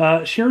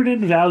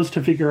 Sheridan vows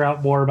to figure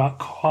out more about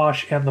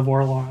Kosh and the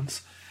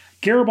Vorlons.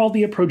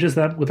 Garibaldi approaches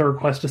them with a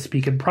request to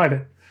speak in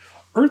private.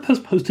 Earth has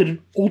posted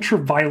an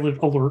ultraviolet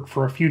alert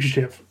for a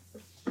fugitive,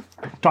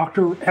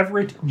 Dr.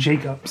 Everett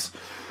Jacobs,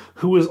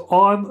 who is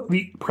on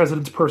the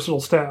president's personal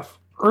staff.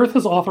 Earth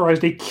has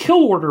authorized a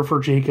kill order for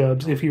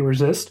Jacobs if he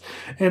resists,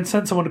 and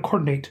sent someone to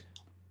coordinate.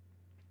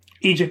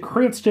 Agent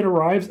Cranston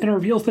arrives and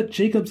reveals that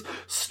Jacobs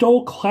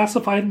stole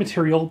classified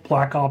material,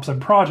 Black Ops,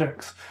 and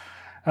projects.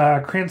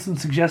 Cranston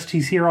suggests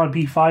he's here on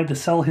B5 to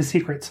sell his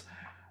secrets.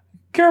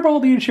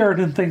 Garibaldi and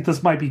Sheridan think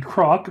this might be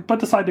crock, but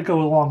decide to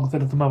go along with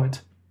it at the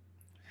moment.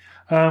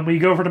 We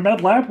go over to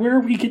MedLab, where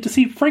we get to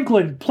see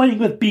Franklin playing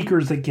with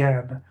beakers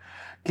again.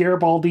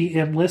 Garibaldi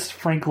enlists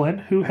Franklin,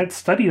 who had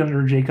studied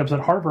under Jacobs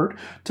at Harvard,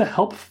 to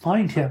help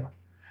find him.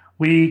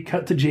 We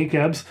cut to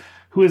Jacobs,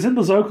 who is in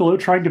the Zocalo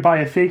trying to buy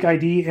a fake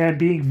ID and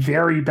being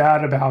very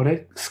bad about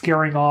it,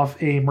 scaring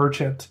off a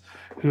merchant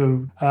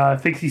who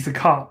thinks he's a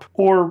cop,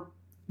 or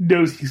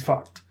knows he's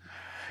fucked.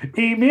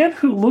 A man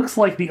who looks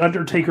like the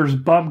Undertaker's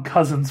bum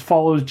cousins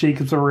follows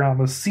Jacobs around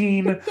the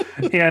scene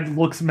and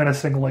looks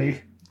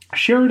menacingly.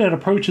 Sheridan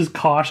approaches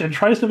Kosh and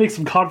tries to make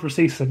some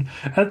conversation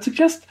and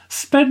suggests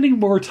spending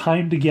more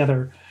time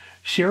together.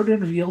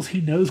 Sheridan reveals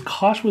he knows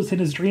Kosh was in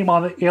his dream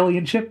on the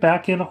alien ship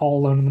back in All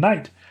Alone in the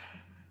Night.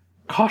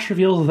 Kosh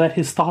reveals that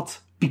his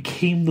thoughts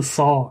became the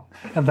song,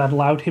 and that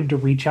allowed him to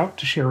reach out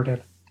to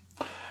Sheridan.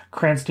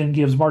 Cranston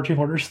gives marching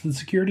orders to the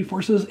security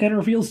forces and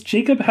reveals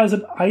Jacob has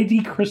an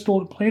ID crystal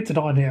implanted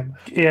on him,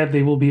 and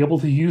they will be able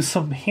to use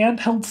some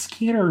handheld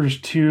scanners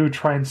to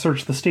try and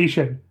search the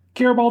station.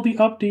 Garibaldi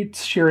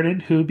updates Sheridan,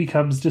 who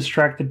becomes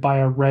distracted by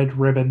a red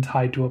ribbon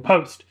tied to a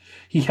post.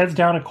 He heads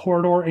down a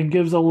corridor and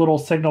gives a little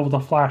signal with a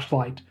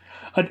flashlight.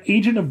 An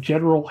agent of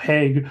General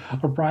Haig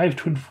arrives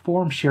to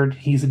inform Sheridan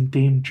he's in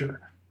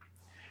danger.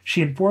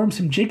 She informs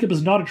him Jacob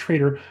is not a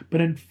traitor,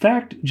 but in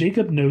fact,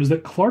 Jacob knows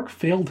that Clark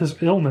failed his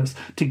illness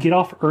to get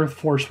off Earth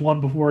Force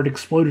One before it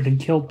exploded and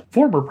killed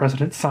former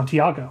President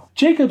Santiago.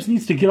 Jacobs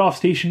needs to get off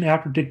station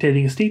after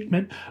dictating a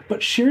statement,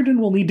 but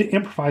Sheridan will need to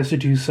improvise to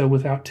do so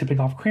without tipping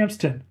off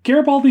Cranston.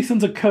 Garibaldi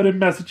sends a coded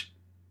message.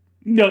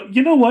 No,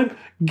 you know what?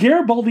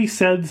 Garibaldi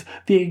sends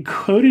the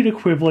encoded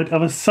equivalent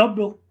of a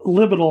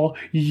subliminal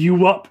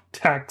 "you up"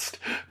 text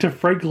to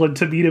Franklin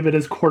to meet him in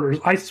his quarters.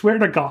 I swear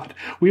to God,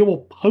 we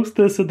will post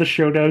this in the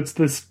show notes,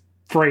 this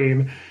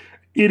frame.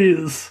 It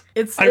is.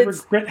 I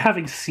regret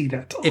having seen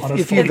it, honestly.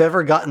 If you've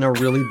ever gotten a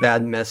really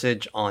bad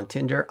message on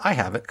Tinder, I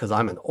haven't because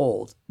I'm an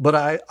old, but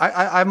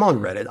I'm on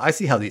Reddit. I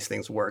see how these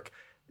things work.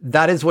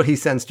 That is what he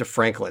sends to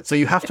Franklin. So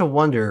you have to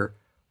wonder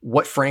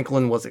what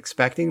Franklin was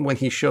expecting when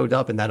he showed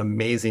up in that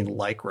amazing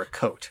Lycra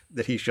coat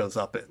that he shows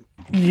up in.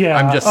 Yeah.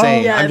 I'm just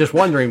saying, I'm just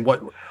wondering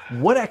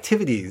what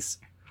activities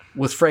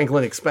was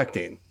Franklin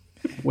expecting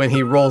when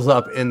he rolls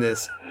up in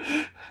this,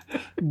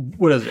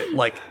 what is it,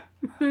 like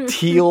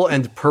teal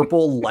and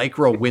purple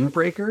Lycra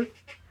windbreaker?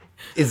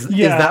 Is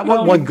that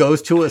what one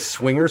goes to a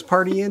swingers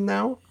party in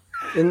now?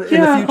 In the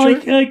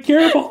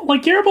future?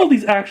 Like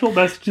Garibaldi's actual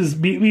message is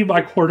meet me in my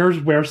quarters,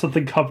 wear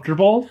something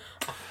comfortable.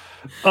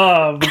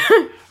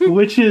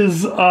 Which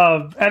is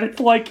and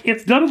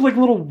it's done as like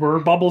little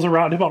word bubbles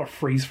around him on a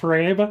freeze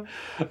frame.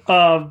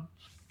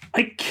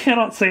 I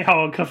cannot say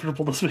how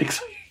uncomfortable this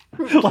makes me.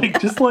 I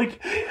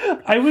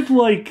would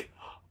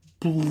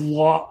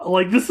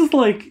this is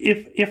like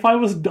if I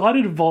was not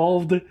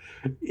involved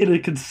in a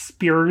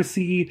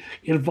conspiracy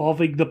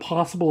involving the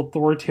possible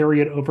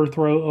authoritarian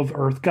overthrow of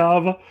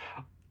EarthGov,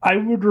 I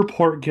would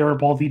report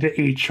Garibaldi to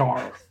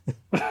HR.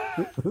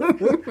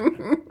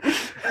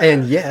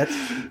 And yet,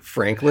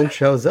 Franklin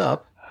shows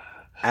up,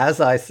 as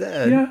I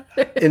said,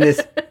 in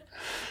this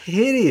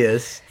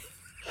hideous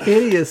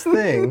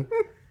thing.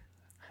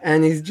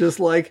 And he's just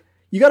like,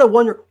 you got to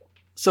wonder.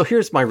 So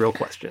here's my real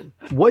question.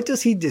 What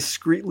does he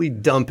discreetly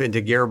dump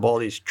into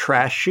Garibaldi's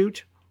trash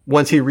chute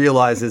once he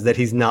realizes that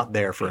he's not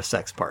there for a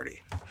sex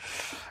party?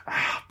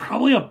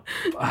 Probably a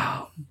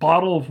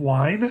bottle of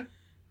wine.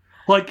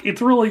 Like,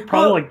 it's really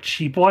probably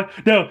cheap wine.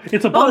 No,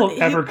 it's a bottle of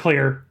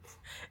Everclear.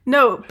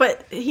 No,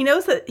 but he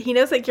knows that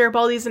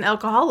Garibaldi's an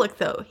alcoholic,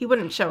 though. He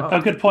wouldn't show up. Oh,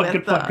 good point.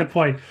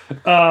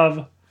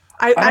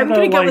 I'm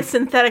going to go with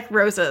synthetic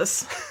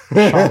roses.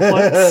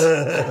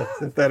 Chocolates.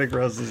 Synthetic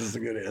roses is a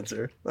good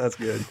answer. That's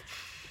good.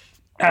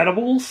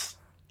 Edibles?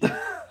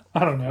 I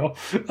don't know.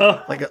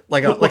 Like a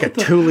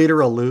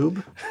 2-liter of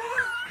lube.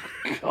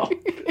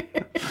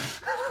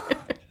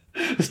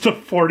 Just a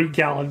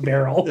 40-gallon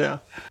barrel. Yeah.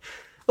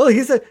 Well,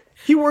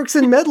 he works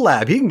in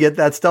MedLab. He can get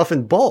that stuff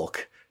in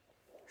bulk.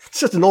 It's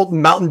just an old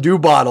Mountain Dew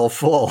bottle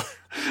full.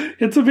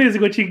 It's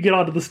amazing what you can get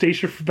onto the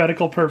station for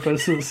medical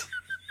purposes.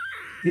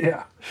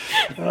 Yeah.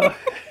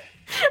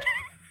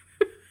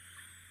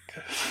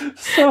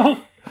 So,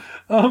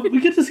 we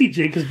get to see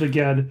Jacobs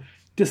again,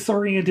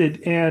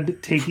 disoriented and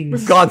taking...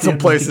 We've gone some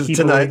places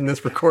tonight in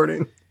this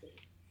recording.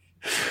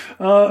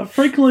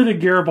 Franklin and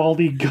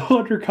Garibaldi go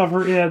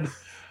undercover in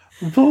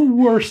the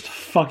worst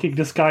fucking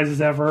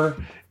disguises ever.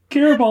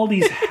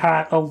 Garibaldi's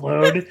hat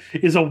alone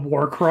is a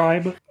war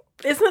crime.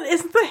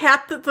 Isn't the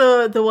hat that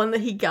the one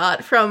that he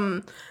got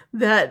from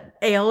that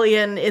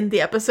alien in the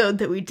episode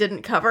that we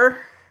didn't cover?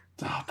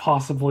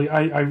 Possibly.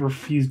 I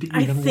refuse to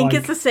I even think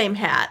it's the same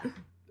hat.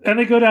 And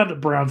they go down to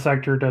Brown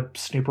Sector to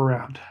snoop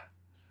around.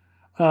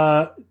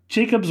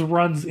 Jacobs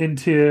runs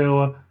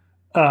into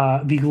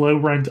the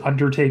low-rent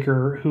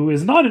Undertaker, who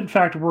is not, in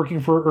fact, working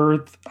for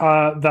Earth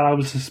that I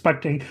was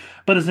suspecting,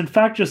 but is, in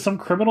fact, just some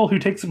criminal who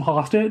takes him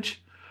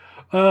hostage.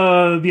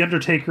 The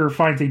Undertaker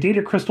finds a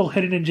data crystal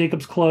hidden in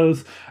Jacobs'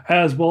 clothes,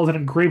 as well as an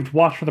engraved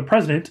watch from the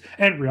president,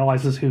 and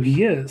realizes who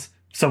he is.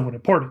 Someone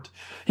important.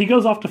 He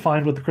goes off to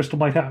find what the crystal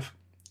might have.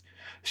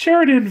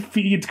 Sheridan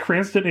feeds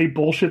Cranston a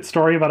bullshit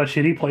story about a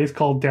shitty place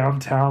called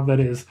Downtown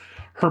that is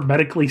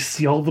hermetically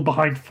sealed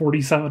behind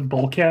 47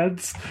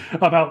 bulkheads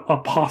about a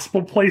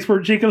possible place where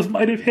Jacobs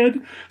might have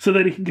hid, so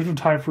that he can give him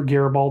time for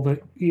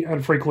Garibaldi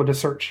and Franklin to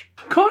search.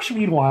 Kosh,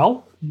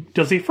 meanwhile,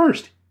 does a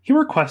first. He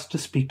requests to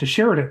speak to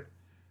Sheridan.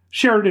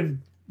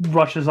 Sheridan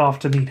rushes off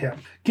to meet him.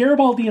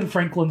 Garibaldi and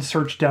Franklin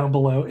search down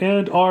below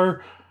and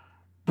are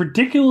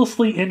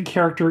ridiculously in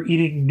character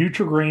eating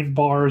Nutri-Grain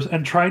bars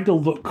and trying to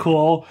look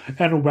cool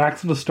and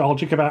wax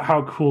nostalgic about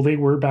how cool they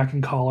were back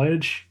in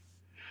college.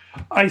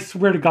 I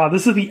swear to God,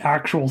 this is the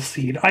actual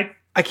scene.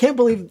 I can't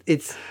believe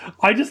it's...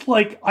 I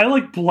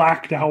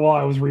blacked out while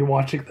I was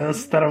rewatching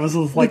this, that I was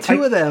just like... The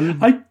two of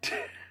them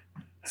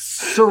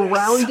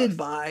surrounded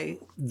by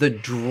the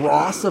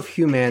dross of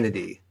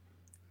humanity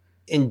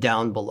in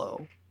Down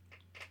Below,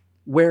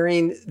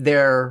 wearing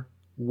their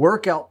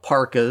workout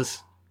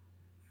parkas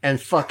and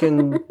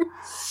fucking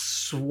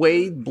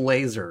suede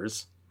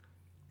blazers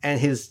and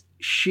his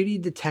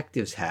shitty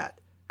detective's hat,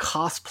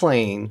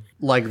 cosplaying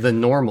like the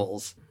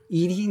normals,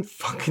 eating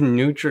fucking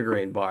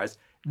Nutri-Grain bars.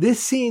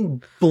 This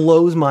scene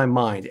blows my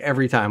mind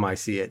every time I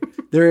see it.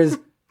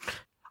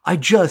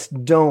 I'm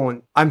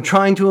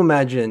trying to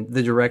imagine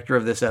the director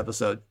of this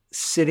episode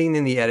sitting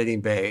in the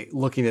editing bay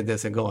looking at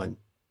this and going,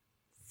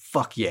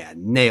 fuck yeah,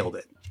 nailed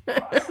it.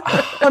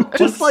 I'm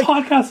just was this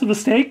podcast a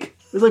mistake?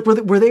 It's like,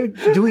 were they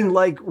doing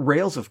like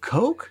rails of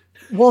coke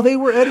while they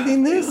were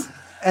editing this?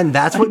 And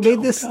that's what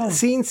made this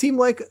scene seem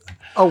like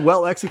a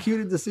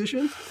well-executed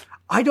decision?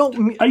 I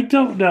don't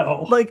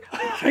know. Like,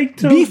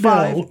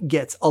 B5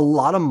 gets a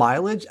lot of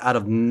mileage out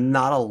of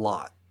not a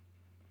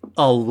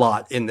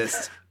lot in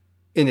its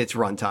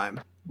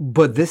runtime.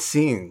 But this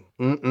scene,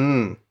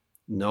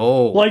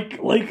 no.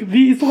 Like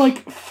these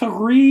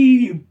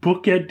three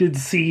bookended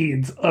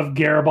scenes of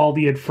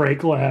Garibaldi and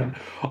Franklin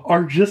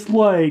are just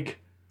like,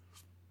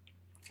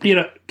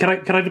 can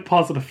I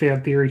deposit a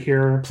fan theory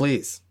here?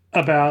 Please.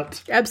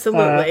 About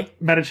absolutely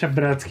Menachem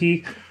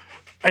Benetsky.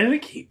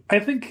 I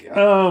think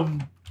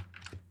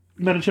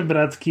Menachem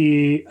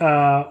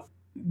Benetsky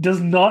does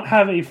not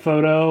have a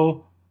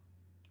photo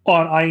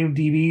on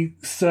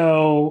IMDb,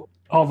 so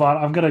hold on,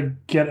 I'm gonna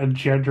get a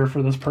gender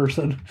for this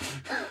person.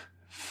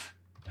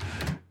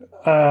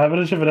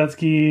 Menachem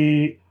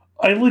Benetsky,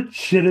 I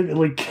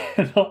legitimately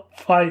cannot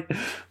find,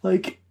 I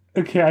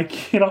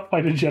cannot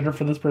find a gender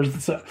for this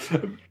person, so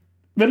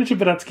Menachem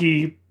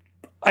Benetsky,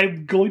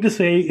 I'm going to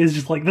say, is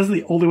just this is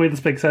the only way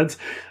this makes sense.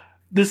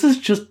 This is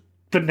just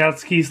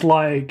Benetsky's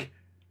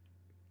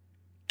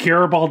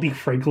Garibaldi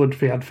Franklin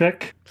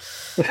fanfic.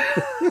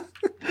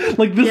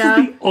 This is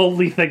the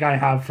only thing I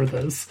have for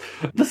this.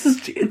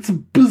 It's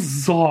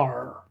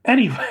bizarre.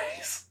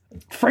 Anyways,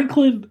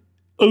 Franklin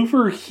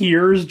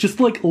overhears, just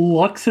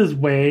lucks his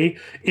way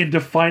into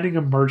finding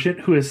a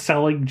merchant who is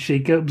selling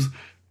Jacob's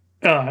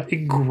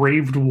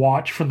engraved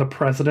watch from the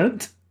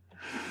president.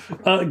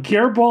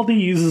 Garibaldi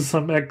uses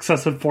some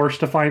excessive force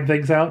to find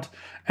things out,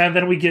 and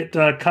then we get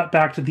cut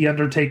back to the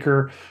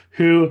Undertaker,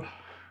 who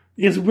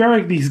is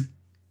wearing these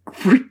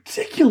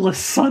ridiculous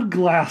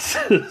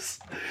sunglasses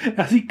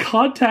as he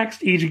contacts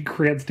Agent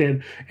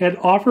Cranston and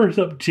offers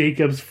up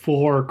Jacobs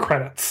for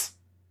credits.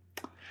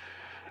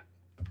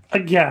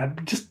 Again,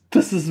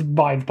 this is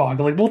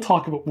mind-boggling. We'll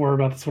talk more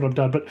about this when I'm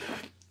done. But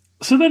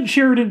so then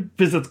Sheridan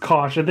visits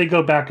Kosh, and they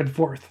go back and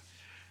forth.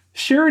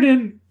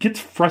 Sheridan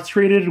gets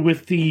frustrated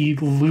with the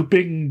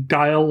looping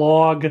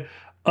dialogue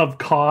of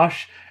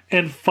Kosh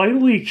and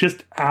finally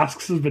just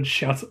asks him and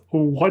shouts,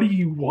 "What do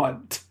you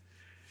want?"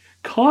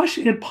 Kosh,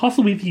 and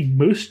possibly the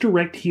most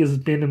direct he has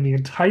been in the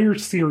entire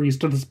series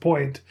to this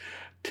point,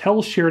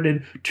 tells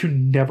Sheridan to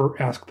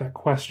never ask that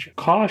question.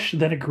 Kosh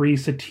then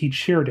agrees to teach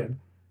Sheridan,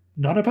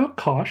 not about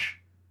Kosh,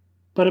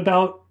 but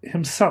about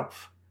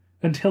himself,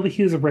 until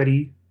he is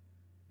ready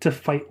to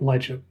fight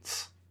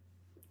legends.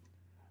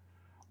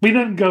 We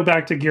then go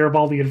back to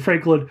Garibaldi and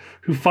Franklin,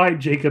 who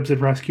find Jacobs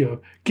and rescue him.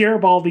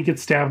 Garibaldi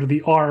gets stabbed in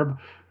the arm,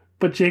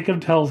 but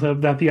Jacob tells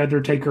him that the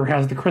Undertaker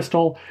has the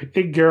crystal,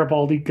 and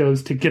Garibaldi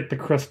goes to get the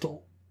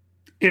crystal.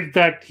 In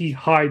fact, he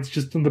hides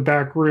just in the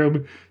back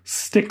room,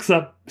 sticks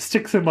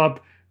him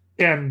up,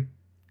 and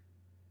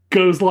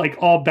goes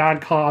all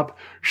bad cop,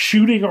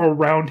 shooting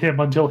around him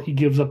until he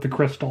gives up the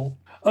crystal.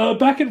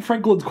 Back in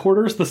Franklin's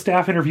quarters, the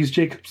staff interviews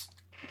Jacobs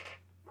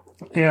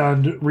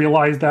and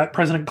realize that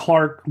President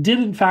Clark did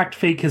in fact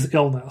fake his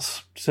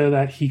illness so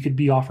that he could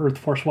be off Earth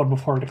Force One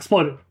before it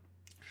exploded.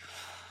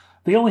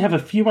 They only have a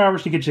few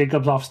hours to get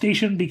Jacobs off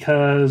station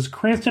because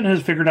Cranston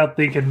has figured out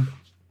they can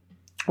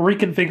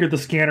reconfigure the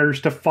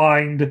scanners to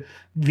find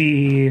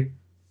the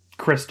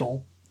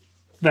crystal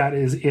that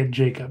is in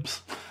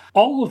Jacobs.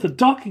 All of the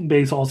docking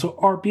bays also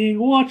are being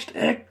watched,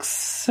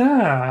 except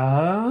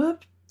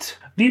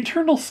the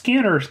internal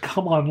scanners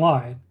come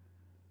online,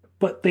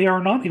 but they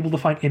are not able to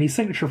find any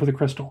signature for the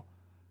crystal.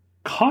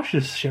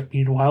 Kosh's ship,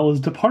 meanwhile, is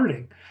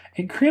departing,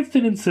 and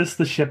Cranston insists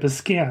the ship is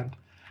scanned.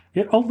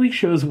 It only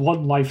shows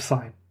one life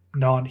sign,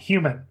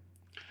 non-human.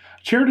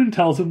 Sheridan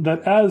tells him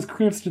that as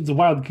Cranston's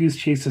wild goose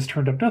chase has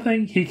turned up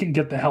nothing, he can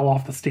get the hell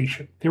off the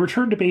station. They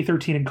return to Bay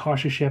 13 in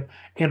Kosh's ship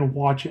and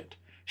watch it.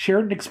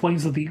 Sheridan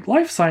explains that the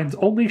life signs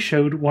only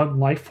showed one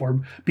life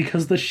form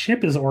because the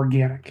ship is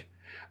organic.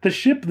 The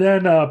ship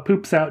then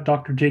poops out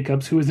Dr.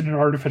 Jacobs, who is in an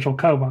artificial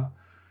coma.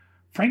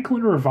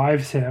 Franklin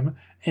revives him,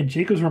 and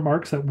Jacobs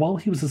remarks that while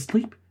he was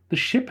asleep, the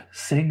ship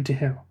sang to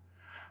him.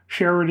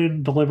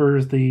 Sheridan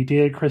delivers the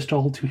data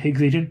crystal to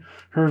Higgs agent,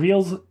 who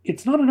reveals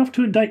it's not enough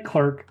to indict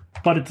Clark,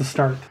 but it's a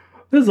start.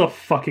 This is a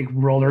fucking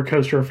roller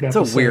coaster of an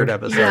episode. It's a weird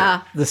episode.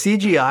 Yeah. The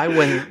CGI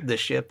when the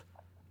ship,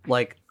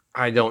 like,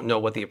 I don't know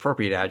what the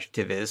appropriate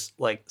adjective is,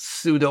 like,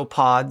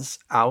 pseudopods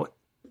out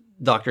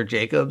Dr.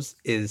 Jacobs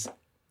is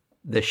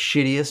the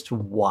shittiest,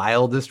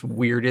 wildest,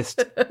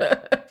 weirdest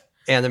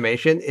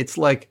animation. It's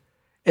like,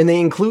 and they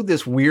include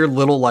this weird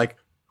little, like,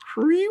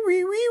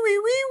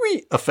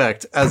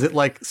 effect as it,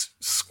 like,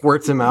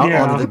 squirts him out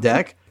onto the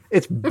deck.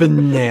 It's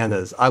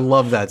bananas. I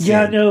love that scene.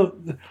 Yeah, no.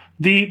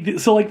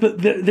 So like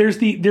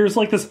there's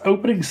like this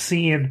opening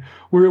scene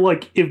where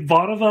like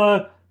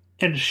Ivanova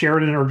and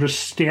Sheridan are just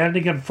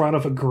standing in front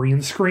of a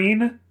green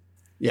screen.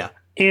 Yeah.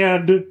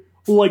 And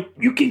like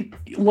you can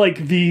like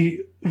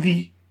the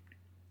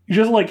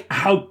just like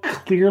how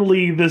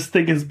clearly this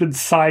thing has been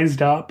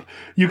sized up.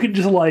 You can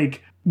just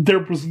like there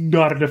was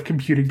not enough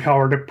computing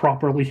power to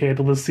properly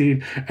handle the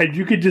scene. And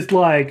you could just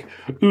like,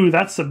 ooh,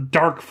 that's some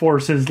Dark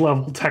Forces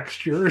level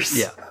textures.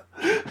 Yeah.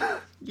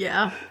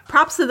 Yeah.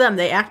 Props to them.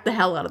 They act the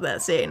hell out of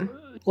that scene.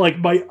 Like,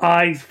 my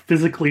eyes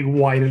physically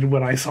widened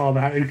when I saw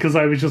that because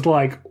I was just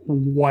like,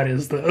 what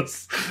is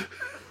this?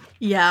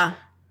 Yeah.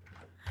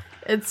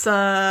 It's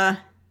a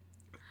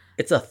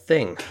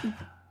thing.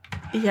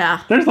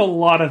 Yeah. There's a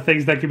lot of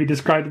things that can be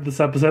described in this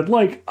episode.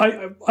 Like,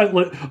 I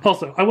want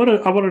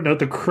to note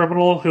the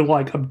criminal who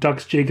like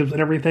abducts Jacobs and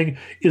everything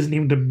is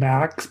named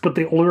Max, but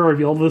they only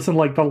reveal this in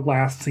like the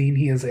last scene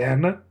he is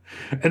in.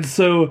 And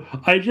so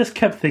I just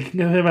kept thinking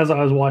of him as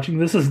I was watching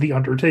this as the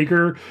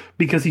Undertaker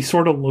because he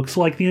sort of looks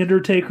like the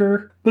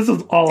Undertaker. This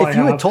is all I have. If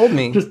you had told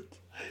me, just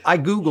I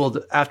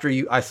Googled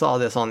I saw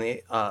this on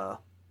the,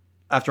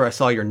 after I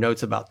saw your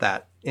notes about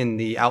that in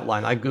the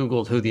outline, I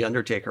Googled who the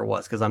Undertaker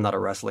was because I'm not a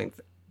wrestling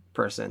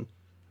person.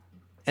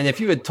 And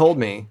if you had told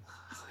me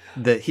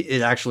that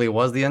it actually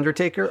was the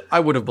Undertaker, I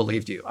would have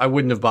believed you. I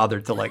wouldn't have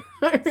bothered to like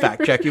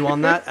fact check you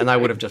on that, and I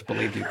would have just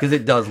believed you because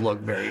it does look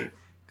very,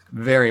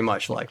 very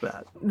much like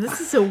that. This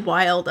is a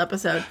wild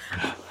episode.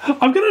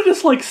 I'm gonna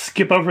just like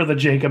skip over the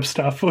Jacob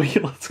stuff.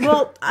 Let's go.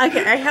 Well, I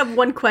have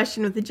one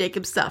question with the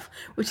Jacob stuff,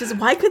 which is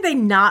why could they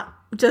not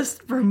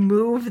just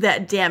remove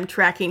that damn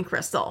tracking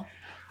crystal?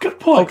 Good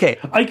point. Okay.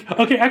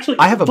 Actually,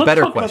 I have a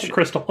better talk about question. the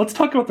crystal. Let's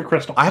talk about the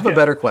crystal. I have a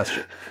better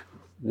question.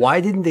 Why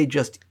didn't they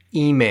just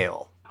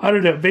email? I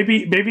don't know.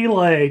 Maybe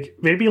like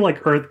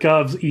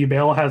EarthGov's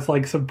email has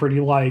like some pretty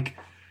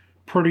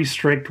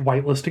strict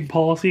whitelisting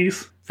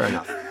policies. Fair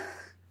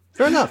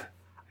enough.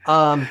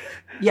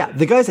 Yeah,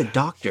 the guy's a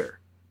doctor.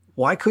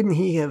 Why couldn't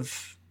he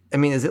have? I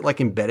mean, is it like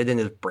embedded in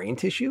his brain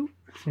tissue?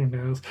 Who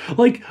knows?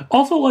 Like,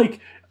 also, like,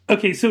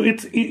 okay, so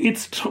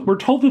we're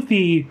told that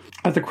the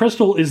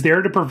crystal is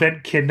there to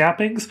prevent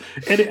kidnappings,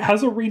 and it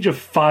has a range of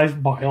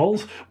 5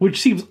 miles, which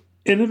seems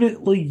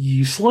infinitely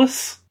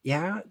useless.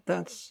 Yeah,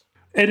 that's.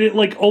 And it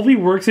like only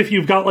works if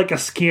you've got like a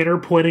scanner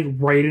pointing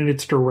right in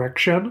its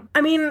direction.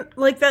 I mean,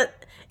 like that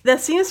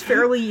seems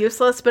fairly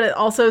useless, but it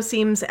also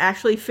seems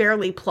actually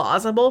fairly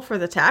plausible for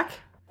the tech.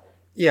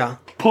 Yeah.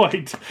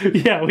 Point.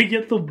 Yeah, we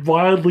get the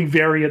wildly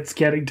variant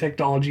scanning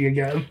technology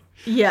again.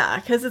 Yeah,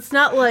 because it's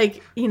not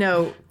like,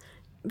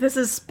 this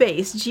is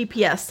space.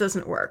 GPS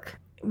doesn't work.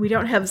 We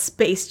don't have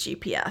space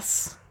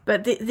GPS.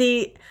 But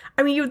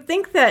you'd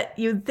think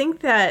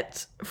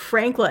that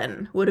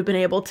Franklin would have been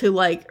able to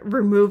like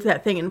remove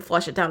that thing and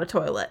flush it down a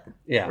toilet.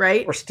 Yeah.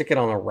 Right? Or stick it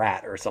on a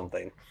rat or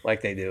something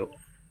like they do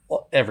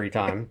every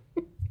time.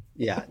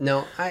 Yeah.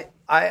 No, I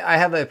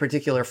have a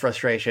particular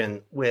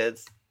frustration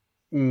with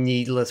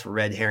needless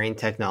red herring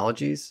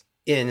technologies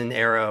in an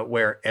era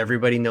where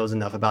everybody knows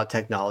enough about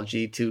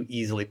technology to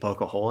easily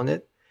poke a hole in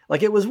it.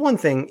 Like, it was one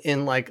thing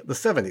in, like, the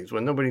 70s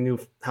when nobody knew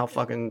how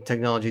fucking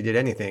technology did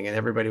anything, and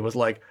everybody was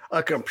like,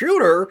 a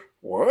computer?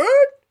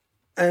 What?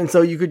 And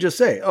so you could just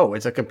say, oh,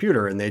 it's a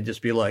computer, and they'd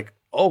just be like,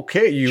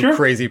 okay, you Sure.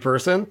 crazy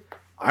person,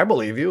 I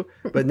believe you.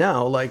 But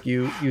now, like,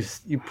 you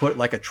put,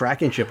 like, a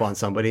tracking chip on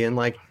somebody, and,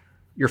 like,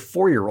 your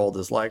 4-year-old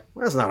is like,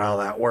 that's not how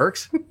that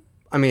works.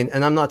 I mean,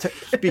 and I'm not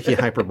speaking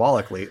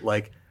hyperbolically.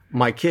 Like,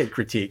 my kid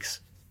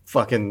critiques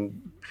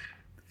fucking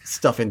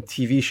stuff in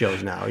TV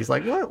shows now. He's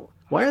like, what?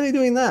 Why are they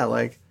doing that?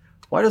 Like,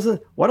 why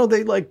don't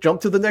they like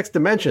jump to the next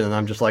dimension? And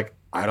I'm just like,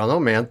 I don't know,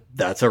 man.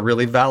 That's a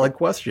really valid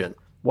question.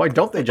 Why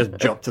don't they just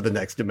jump to the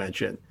next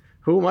dimension?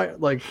 Who am I?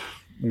 Like,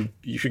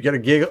 you should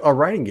get a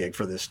writing gig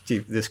for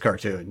this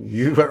cartoon.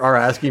 You are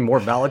asking more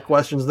valid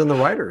questions than the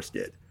writers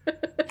did.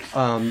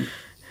 And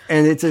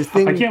it's a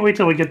thing. I can't wait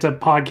till we get to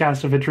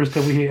Podcast of Interest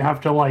and we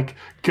have to like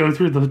go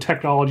through the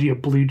technology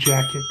of Blue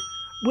Jacket.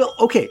 Well,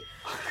 okay.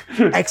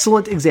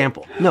 Excellent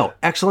example. No,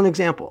 excellent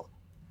example.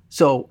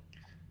 So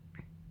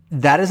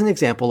that is an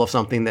example of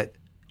something that,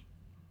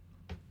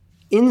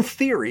 in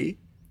theory,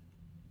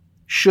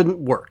 shouldn't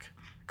work.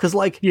 Because,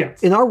 like,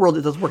 yes. In our world,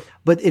 it does work.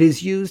 But it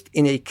is used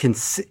in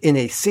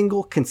a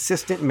single,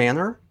 consistent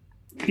manner.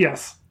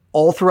 Yes.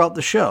 All throughout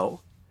the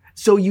show.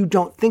 So you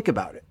don't think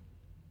about it.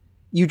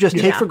 You just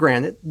take for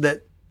granted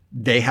that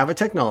they have a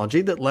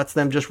technology that lets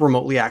them just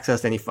remotely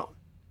access any phone.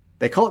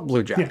 They call it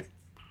Blue Jacket.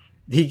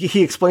 Yeah.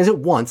 He explains it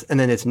once, and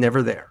then it's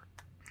never there.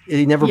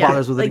 He never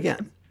bothers with it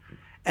again.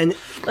 And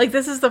like,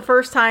 this is the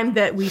first time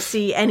that we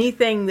see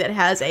anything that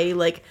has a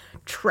like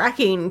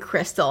tracking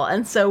crystal,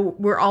 and so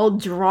we're all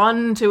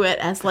drawn to it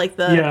as like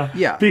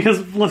the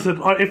because listen,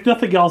 if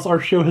nothing else, our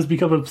show has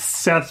become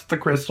obsessed with the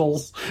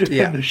crystals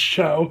in the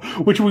show,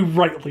 which we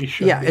rightly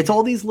should be. It's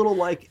all these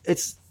little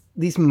it's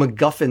these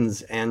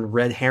MacGuffins and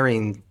red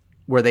herring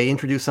where they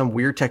introduce some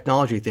weird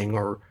technology thing,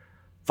 or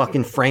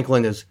fucking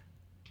Franklin is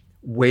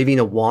waving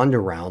a wand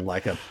around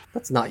like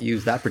let's not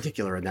use that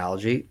particular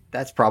analogy.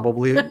 That's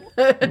probably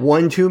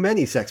one too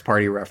many Sex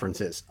Party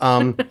references.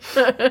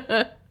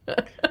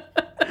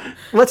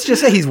 Let's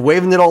just say he's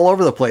waving it all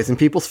over the place in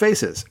people's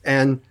faces.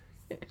 And,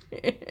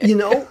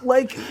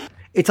 like,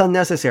 it's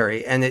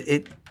unnecessary. And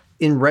it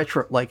in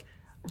retro, like,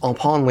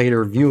 upon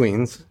later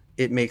viewings,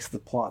 it makes the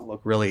plot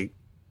look really,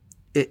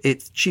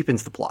 it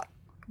cheapens the plot.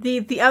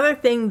 The other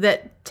thing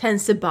that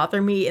tends to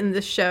bother me in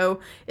this show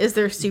is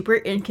they're super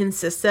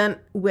inconsistent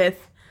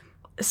with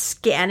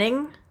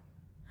scanning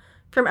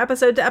from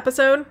episode to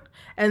episode.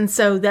 And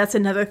so that's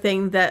another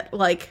thing that,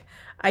 like,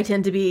 I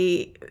tend to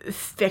be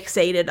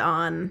fixated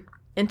on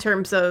in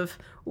terms of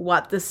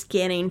what the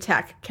scanning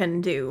tech can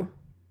do.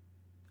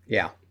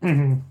 Yeah.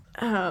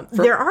 Mm-hmm.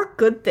 There are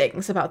good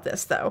things about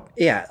this, though.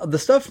 Yeah, the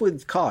stuff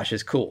with Kosh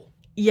is cool.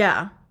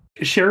 Yeah.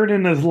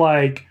 Sheridan is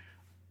like,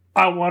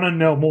 I want to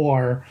know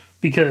more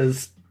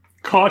because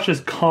Kosh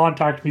has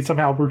contacted me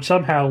somehow. We're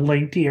somehow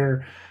linked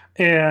here.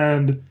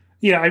 And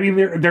yeah, I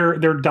mean,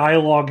 their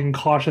dialogue in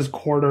Kosh's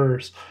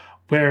quarters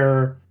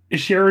where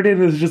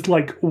Sheridan is just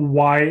like,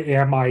 why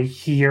am I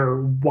here?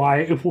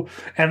 Why?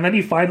 And then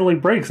he finally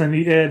breaks and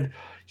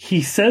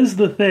he says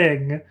the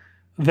thing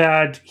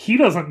that he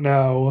doesn't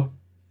know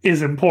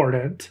is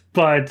important.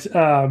 But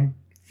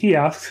he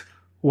asks,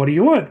 what do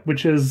you want?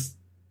 Which is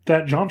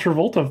that John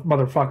Travolta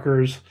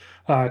motherfucker's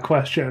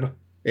question.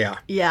 Yeah.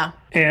 Yeah.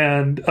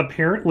 And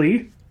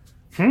apparently,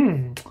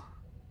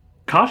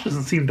 Kosh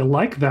doesn't seem to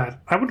like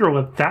that. I wonder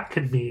what that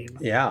could mean.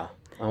 Yeah.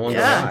 I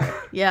wonder why.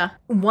 Yeah.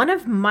 One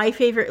of my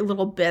favorite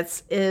little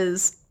bits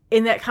is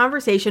in that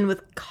conversation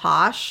with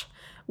Kosh,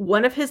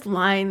 one of his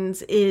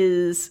lines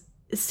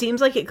seems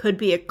like it could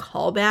be a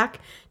callback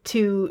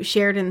to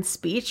Sheridan's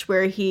speech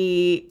where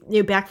he,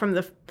 back from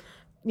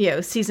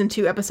the, season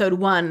 2, episode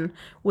 1,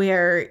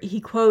 where he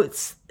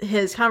quotes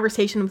his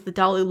conversation with the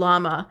Dalai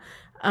Lama,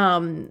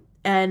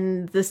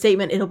 and the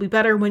statement, it'll be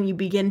better when you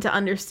begin to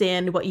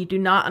understand what you do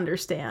not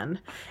understand.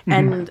 Mm-hmm.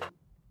 And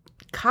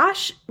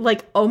Kosh,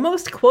 like,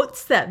 almost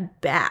quotes that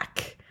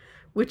back,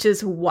 which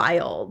is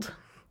wild.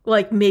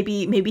 Like,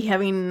 maybe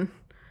having,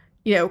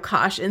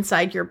 Kosh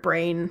inside your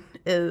brain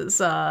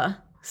is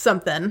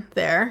something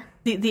there.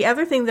 The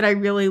other thing that I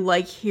really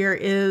like here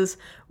is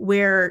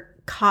where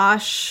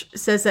Kosh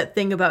says that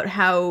thing about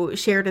how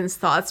Sheridan's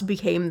thoughts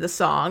became the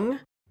song,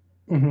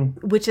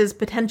 which is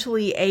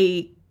potentially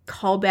a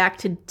callback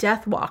to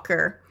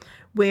Deathwalker,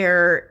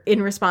 where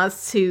in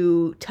response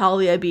to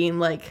Talia being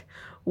like,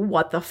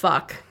 what the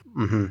fuck?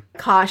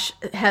 Kosh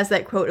has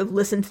that quote of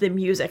listen to the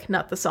music,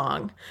 not the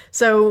song.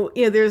 So,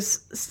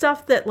 there's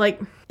stuff that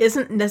like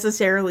isn't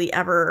necessarily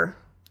ever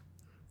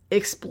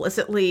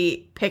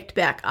explicitly picked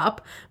back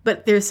up,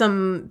 but there's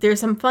some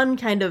fun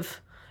kind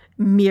of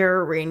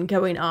mirroring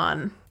going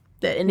on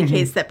that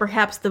indicates that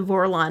perhaps the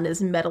Vorlon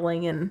is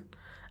meddling in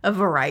a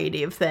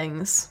variety of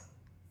things.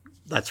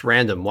 That's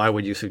random. Why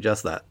would you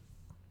suggest that?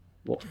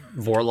 Well,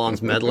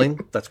 Vorlon's meddling?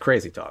 That's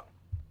crazy talk.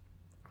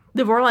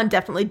 The Vorlon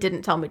definitely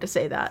didn't tell me to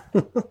say that.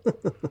 You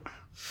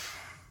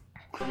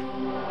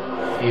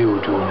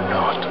do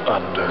not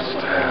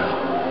understand,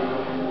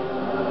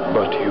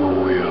 but you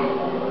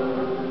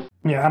will.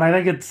 Yeah, and I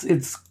think it's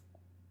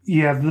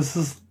this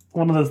is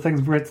one of those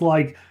things where it's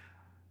like,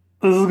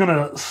 this is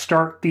gonna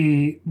start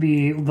the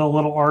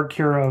little arc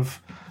here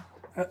of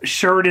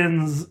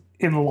Sheridan's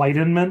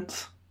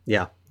enlightenment.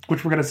 Yeah.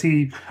 Which we're going to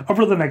see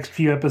over the next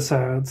few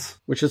episodes.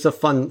 Which is a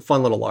fun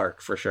little arc,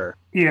 for sure.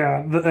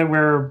 Yeah,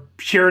 where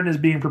Sheridan is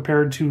being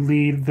prepared to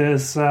lead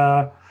this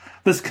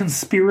this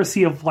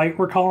conspiracy of light,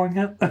 we're calling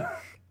it.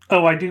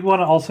 Oh, I do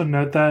want to also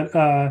note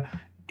that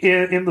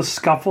in the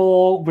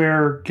scuffle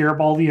where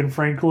Garibaldi and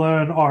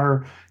Franklin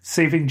are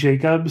saving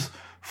Jacobs,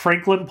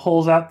 Franklin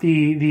pulls out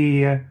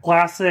the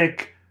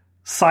classic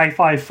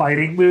sci-fi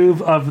fighting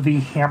move of the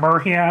hammer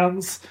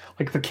hands,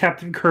 like the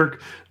Captain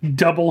Kirk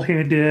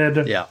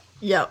double-handed. Yeah.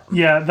 Yep.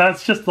 Yeah,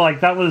 that's just like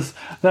that was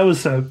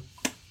a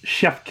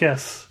chef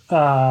kiss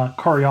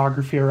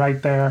choreography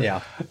right there.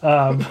 Yeah.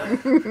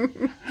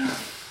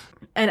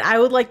 And I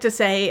would like to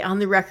say on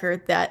the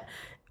record that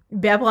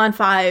Babylon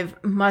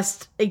 5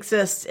 must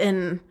exist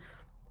in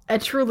a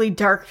truly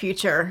dark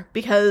future,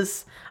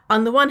 because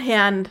on the one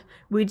hand,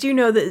 we do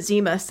know that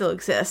Zima still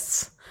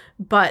exists,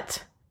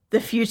 but the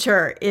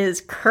future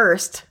is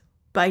cursed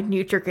by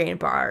Nutrigrain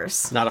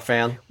bars, Not a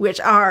fan.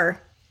 which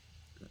are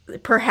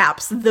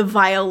perhaps the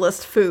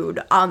vilest food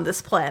on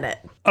this planet.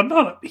 I'm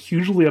not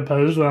hugely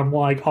opposed to them.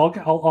 Like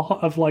I'll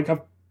have like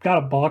I've got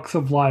a box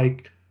of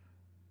like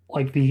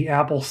the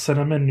apple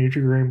cinnamon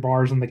Nutrigrain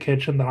bars in the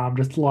kitchen that I'm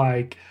just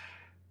like,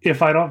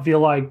 if I don't feel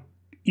like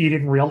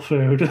eating real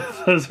food,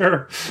 those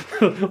are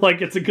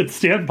like, it's a good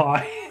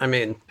standby. I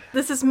mean,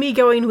 This is me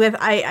going with,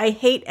 I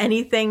hate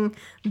anything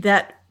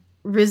that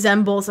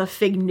resembles a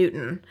Fig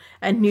Newton,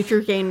 and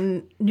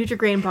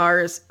Nutrigrain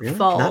bars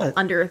fall Not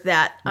under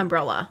that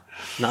umbrella.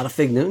 not a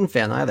Fig Newton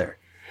fan either.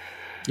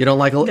 You don't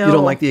like you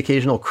don't like the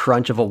occasional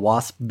crunch of a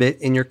wasp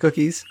bit in your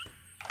cookies?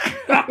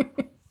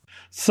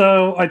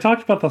 So I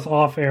talked about this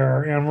off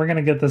air, and we're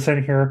gonna get this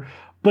in here,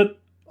 but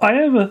I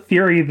have a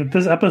theory that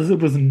this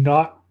episode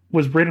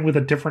was written with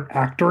a different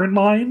actor in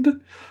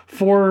mind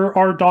for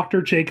our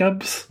Dr.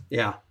 Jacobs.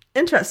 Yeah.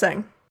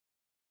 Interesting.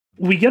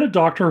 We get a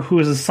doctor who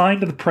is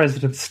assigned to the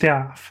president's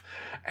staff,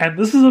 and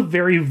this is a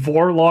very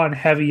Vorlon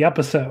heavy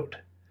episode.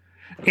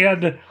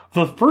 And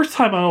the first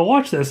time I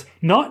watched this,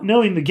 not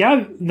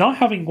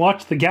having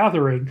watched The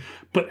Gathering,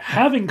 but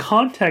having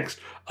context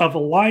of a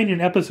line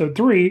in episode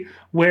 3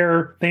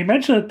 where they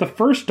mention that the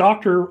first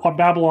doctor on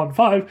Babylon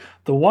 5,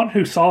 the one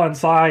who saw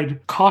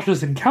inside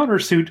Kosh's encounter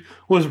suit,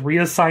 was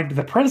reassigned to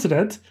the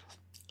president,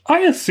 I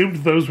assumed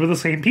those were the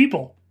same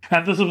people.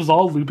 And this was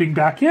all looping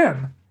back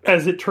in.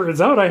 As it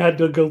turns out, I had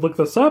to go look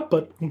this up,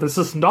 but this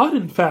is not,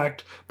 in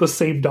fact, the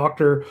same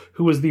doctor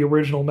who was the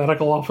original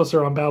medical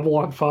officer on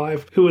Babylon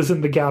 5 who was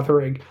in The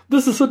Gathering.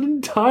 This is an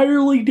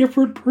entirely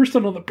different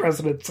person on the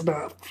president's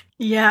staff.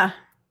 Yeah.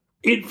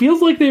 It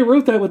feels like they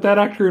wrote that with that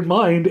actor in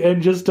mind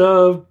and just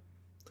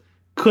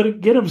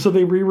couldn't get him, so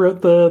they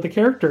rewrote the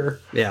character.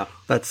 Yeah.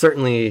 That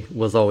certainly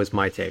was always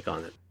my take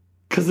on it.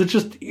 Because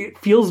it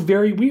feels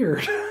very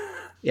weird.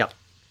 Yeah.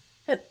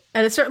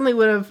 And it certainly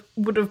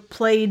would have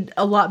played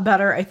a lot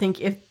better, I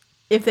think,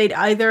 if they'd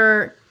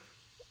either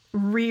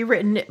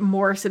rewritten it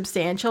more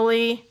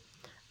substantially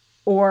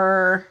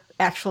or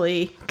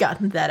actually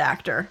gotten that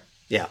actor.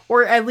 Yeah.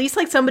 Or at least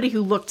like somebody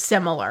who looked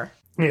similar.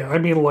 Yeah, I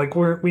mean, like,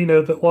 we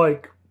know that,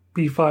 like,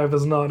 B5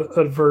 is not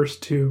adverse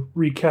to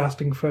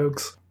recasting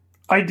folks.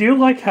 I do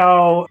like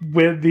how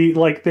with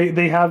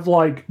they have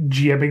like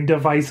jamming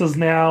devices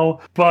now,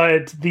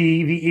 but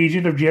the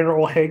agent of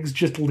General Higgs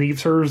just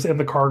leaves hers in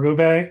the cargo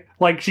bay.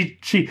 Like she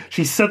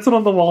sets it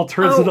on the wall,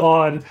 turns it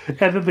on,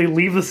 and then they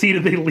leave the seat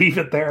and they leave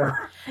it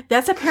there.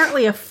 That's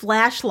apparently a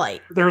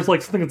flashlight. There's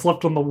like something that's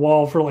left on the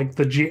wall for like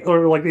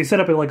or like they set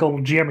up like a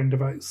little jamming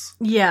device.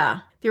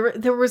 Yeah.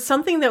 There was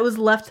something that was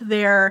left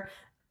there,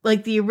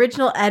 like the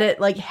original edit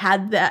like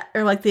had that,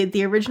 or like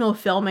the original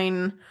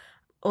filming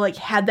like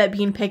had that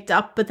being picked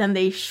up, but then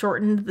they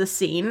shortened the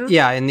scene.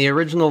 Yeah, in the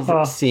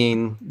original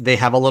scene, they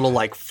have a little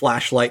like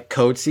flashlight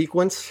code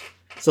sequence.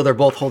 So they're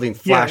both holding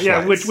flashlights.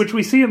 Yeah, which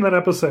we see in that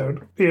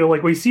episode. You know,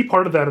 like we see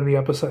part of that in the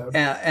episode.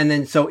 And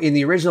then so in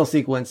the original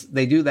sequence,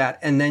 they do that,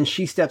 and then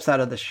she steps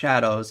out of the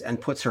shadows and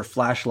puts her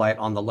flashlight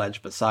on the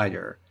ledge beside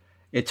her.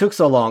 It took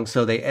so long,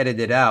 so they edited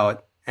it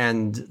out,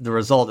 and the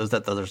result is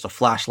that there's a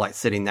flashlight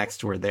sitting next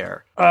to her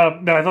there.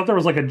 No, I thought there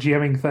was like a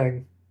jamming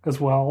thing as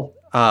well.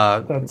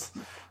 That's...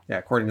 Yeah,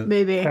 according to...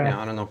 Maybe.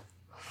 Yeah, I don't know.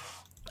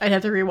 I'd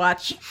have to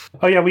rewatch.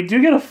 Oh yeah, we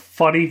do get a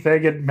funny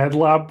thing in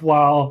MedLab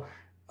while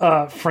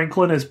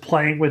Franklin is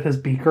playing with his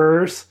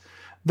beakers,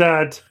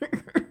 that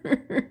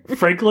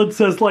Franklin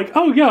says like,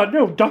 "Oh yeah,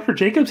 no, Dr.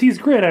 Jacobs, he's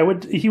great.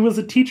 He was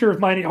a teacher of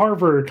mine at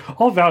Harvard.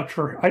 I'd vouch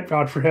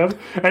for him."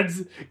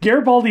 And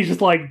Garibaldi's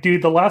just like,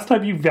 "Dude, the last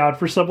time you vouched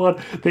for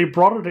someone, they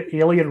brought in an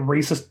alien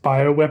racist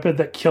bioweapon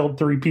that killed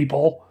 3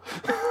 people."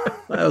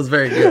 That was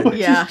very good.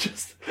 Yeah.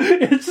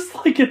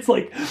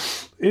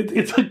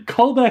 It's a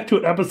callback to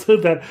an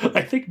episode that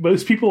I think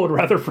most people would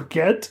rather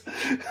forget.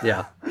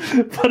 Yeah.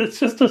 But it's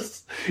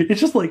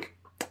just like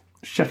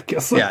chef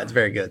kiss. Yeah, it's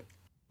very good.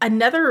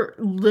 Another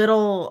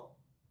little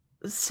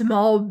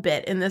small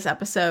bit in this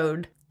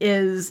episode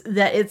is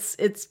that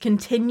it's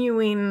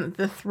continuing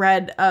the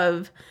thread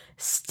of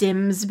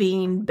stims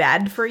being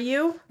bad for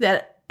you.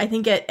 That I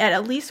think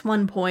at least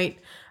one point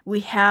we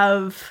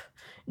have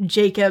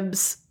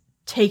Jacobs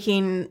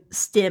taking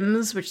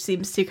stims, which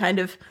seems to kind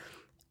of,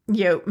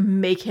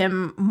 make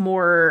him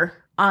more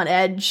on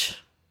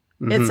edge,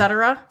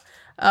 etc.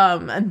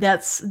 And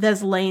that's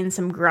laying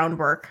some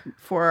groundwork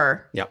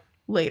for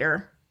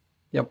later.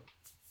 Yep.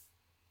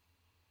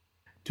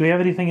 Do we have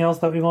anything else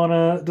that we want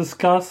to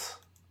discuss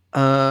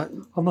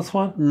on this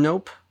one?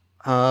 Nope.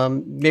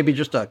 maybe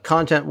just a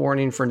content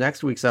warning for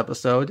next week's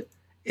episode.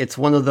 It's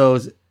one of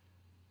those,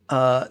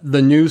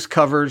 the news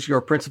covers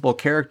your principal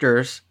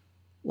characters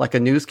like a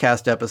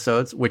newscast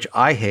episodes, which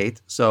I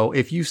hate. So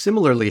if you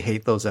similarly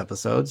hate those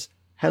episodes,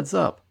 heads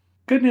up.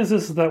 Good news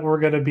is that we're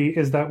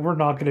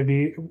not going to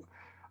be,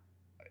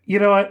 you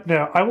know what?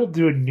 No, I will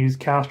do a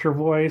newscaster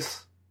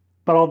voice,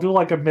 but I'll do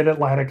like a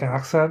mid-Atlantic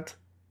accent.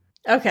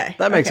 Okay.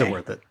 That makes it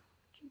worth it.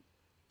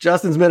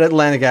 Justin's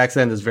mid-Atlantic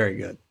accent is very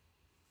good.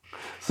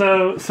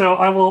 So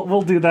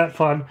we'll do that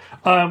fun.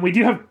 We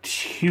do have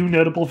two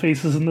notable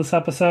faces in this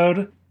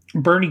episode.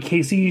 Bernie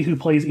Casey, who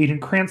plays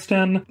Agent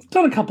Cranston,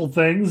 done a couple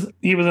things.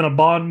 He was in a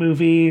Bond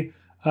movie.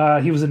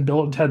 He was in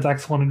Bill and Ted's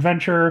Excellent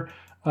Adventure.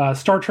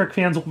 Star Trek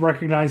fans will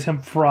recognize him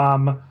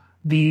from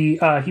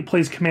he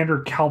plays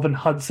Commander Calvin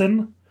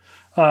Hudson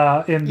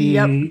in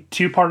the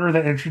two-parter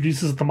that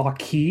introduces the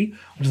Maquis,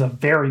 which is a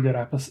very good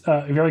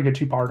very good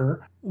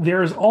two-parter.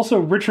 There's also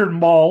Richard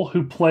Mall,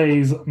 who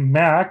plays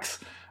Max,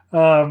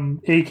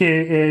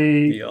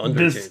 aka The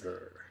Undertaker.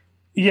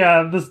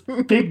 This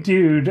big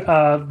dude,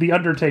 the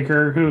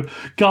Undertaker. Who,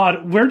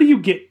 God, where do you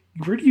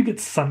get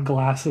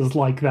sunglasses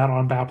like that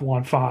on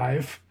Babylon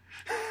 5?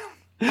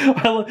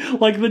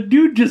 Like, the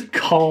dude just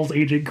calls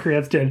Agent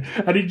Cranston,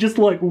 and he just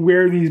like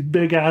wear these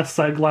big ass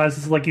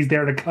sunglasses like he's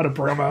there to cut a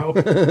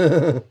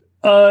promo.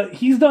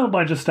 He's done a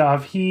bunch of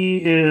stuff.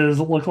 He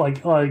looks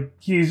like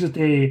he's just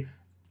a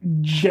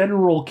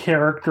general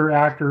character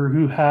actor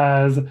who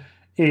has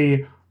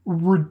a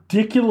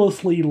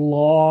ridiculously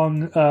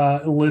long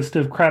list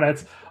of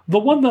credits. The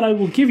one that I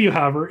will give you,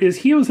 however, is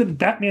he was in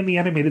Batman the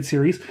Animated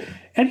Series,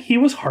 and he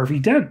was Harvey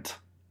Dent.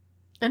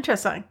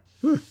 Interesting.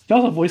 He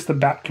also voiced the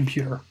Bat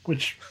Computer,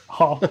 which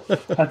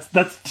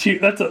that's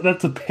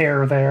a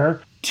pair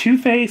there.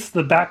 Two-Face,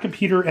 the Bat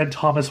Computer, and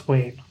Thomas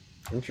Wayne.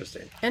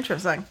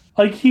 Interesting.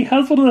 Like, he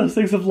has one of those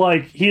things of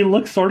like, he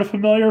looks sort of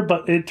familiar,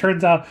 but it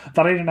turns out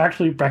that I didn't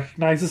actually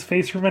recognize his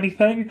face from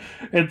anything.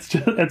 And so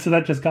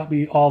that just got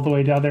me all the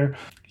way down there.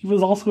 He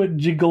was also in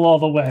Jingle All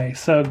the Way,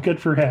 so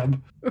good for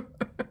him.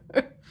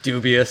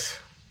 Dubious.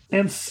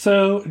 And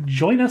so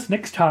join us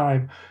next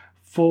time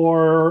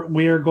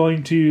we are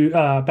going to,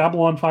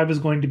 Babylon 5 is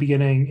going to be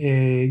getting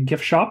a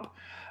gift shop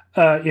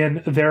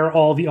in There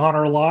All the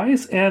Honor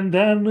Lies. And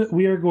then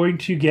we are going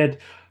to get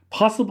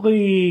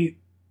possibly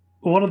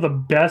one of the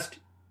best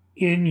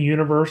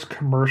in-universe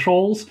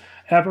commercials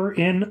ever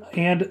in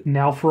And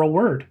Now for a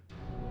Word.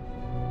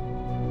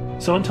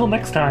 So until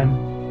next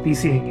time, be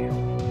seeing you.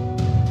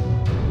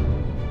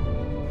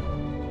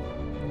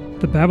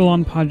 The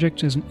Babylon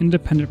Project is an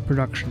independent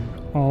production.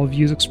 All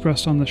views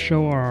expressed on the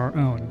show are our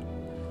own.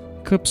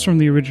 Clips from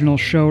the original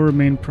show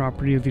remain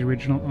property of the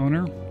original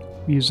owner.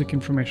 Music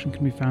information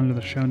can be found in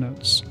the show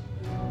notes.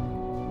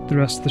 The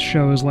rest of the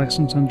show is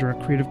licensed under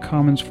a Creative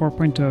Commons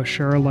 4.0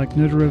 share-alike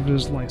no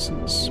derivatives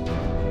license.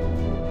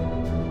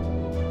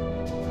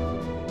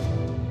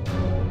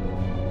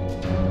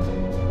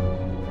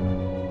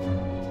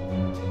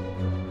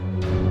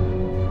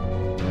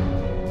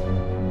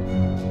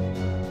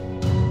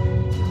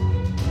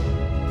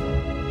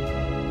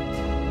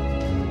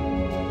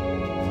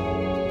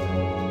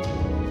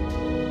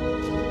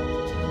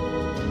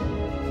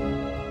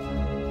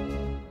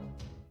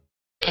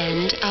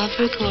 End of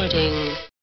recording.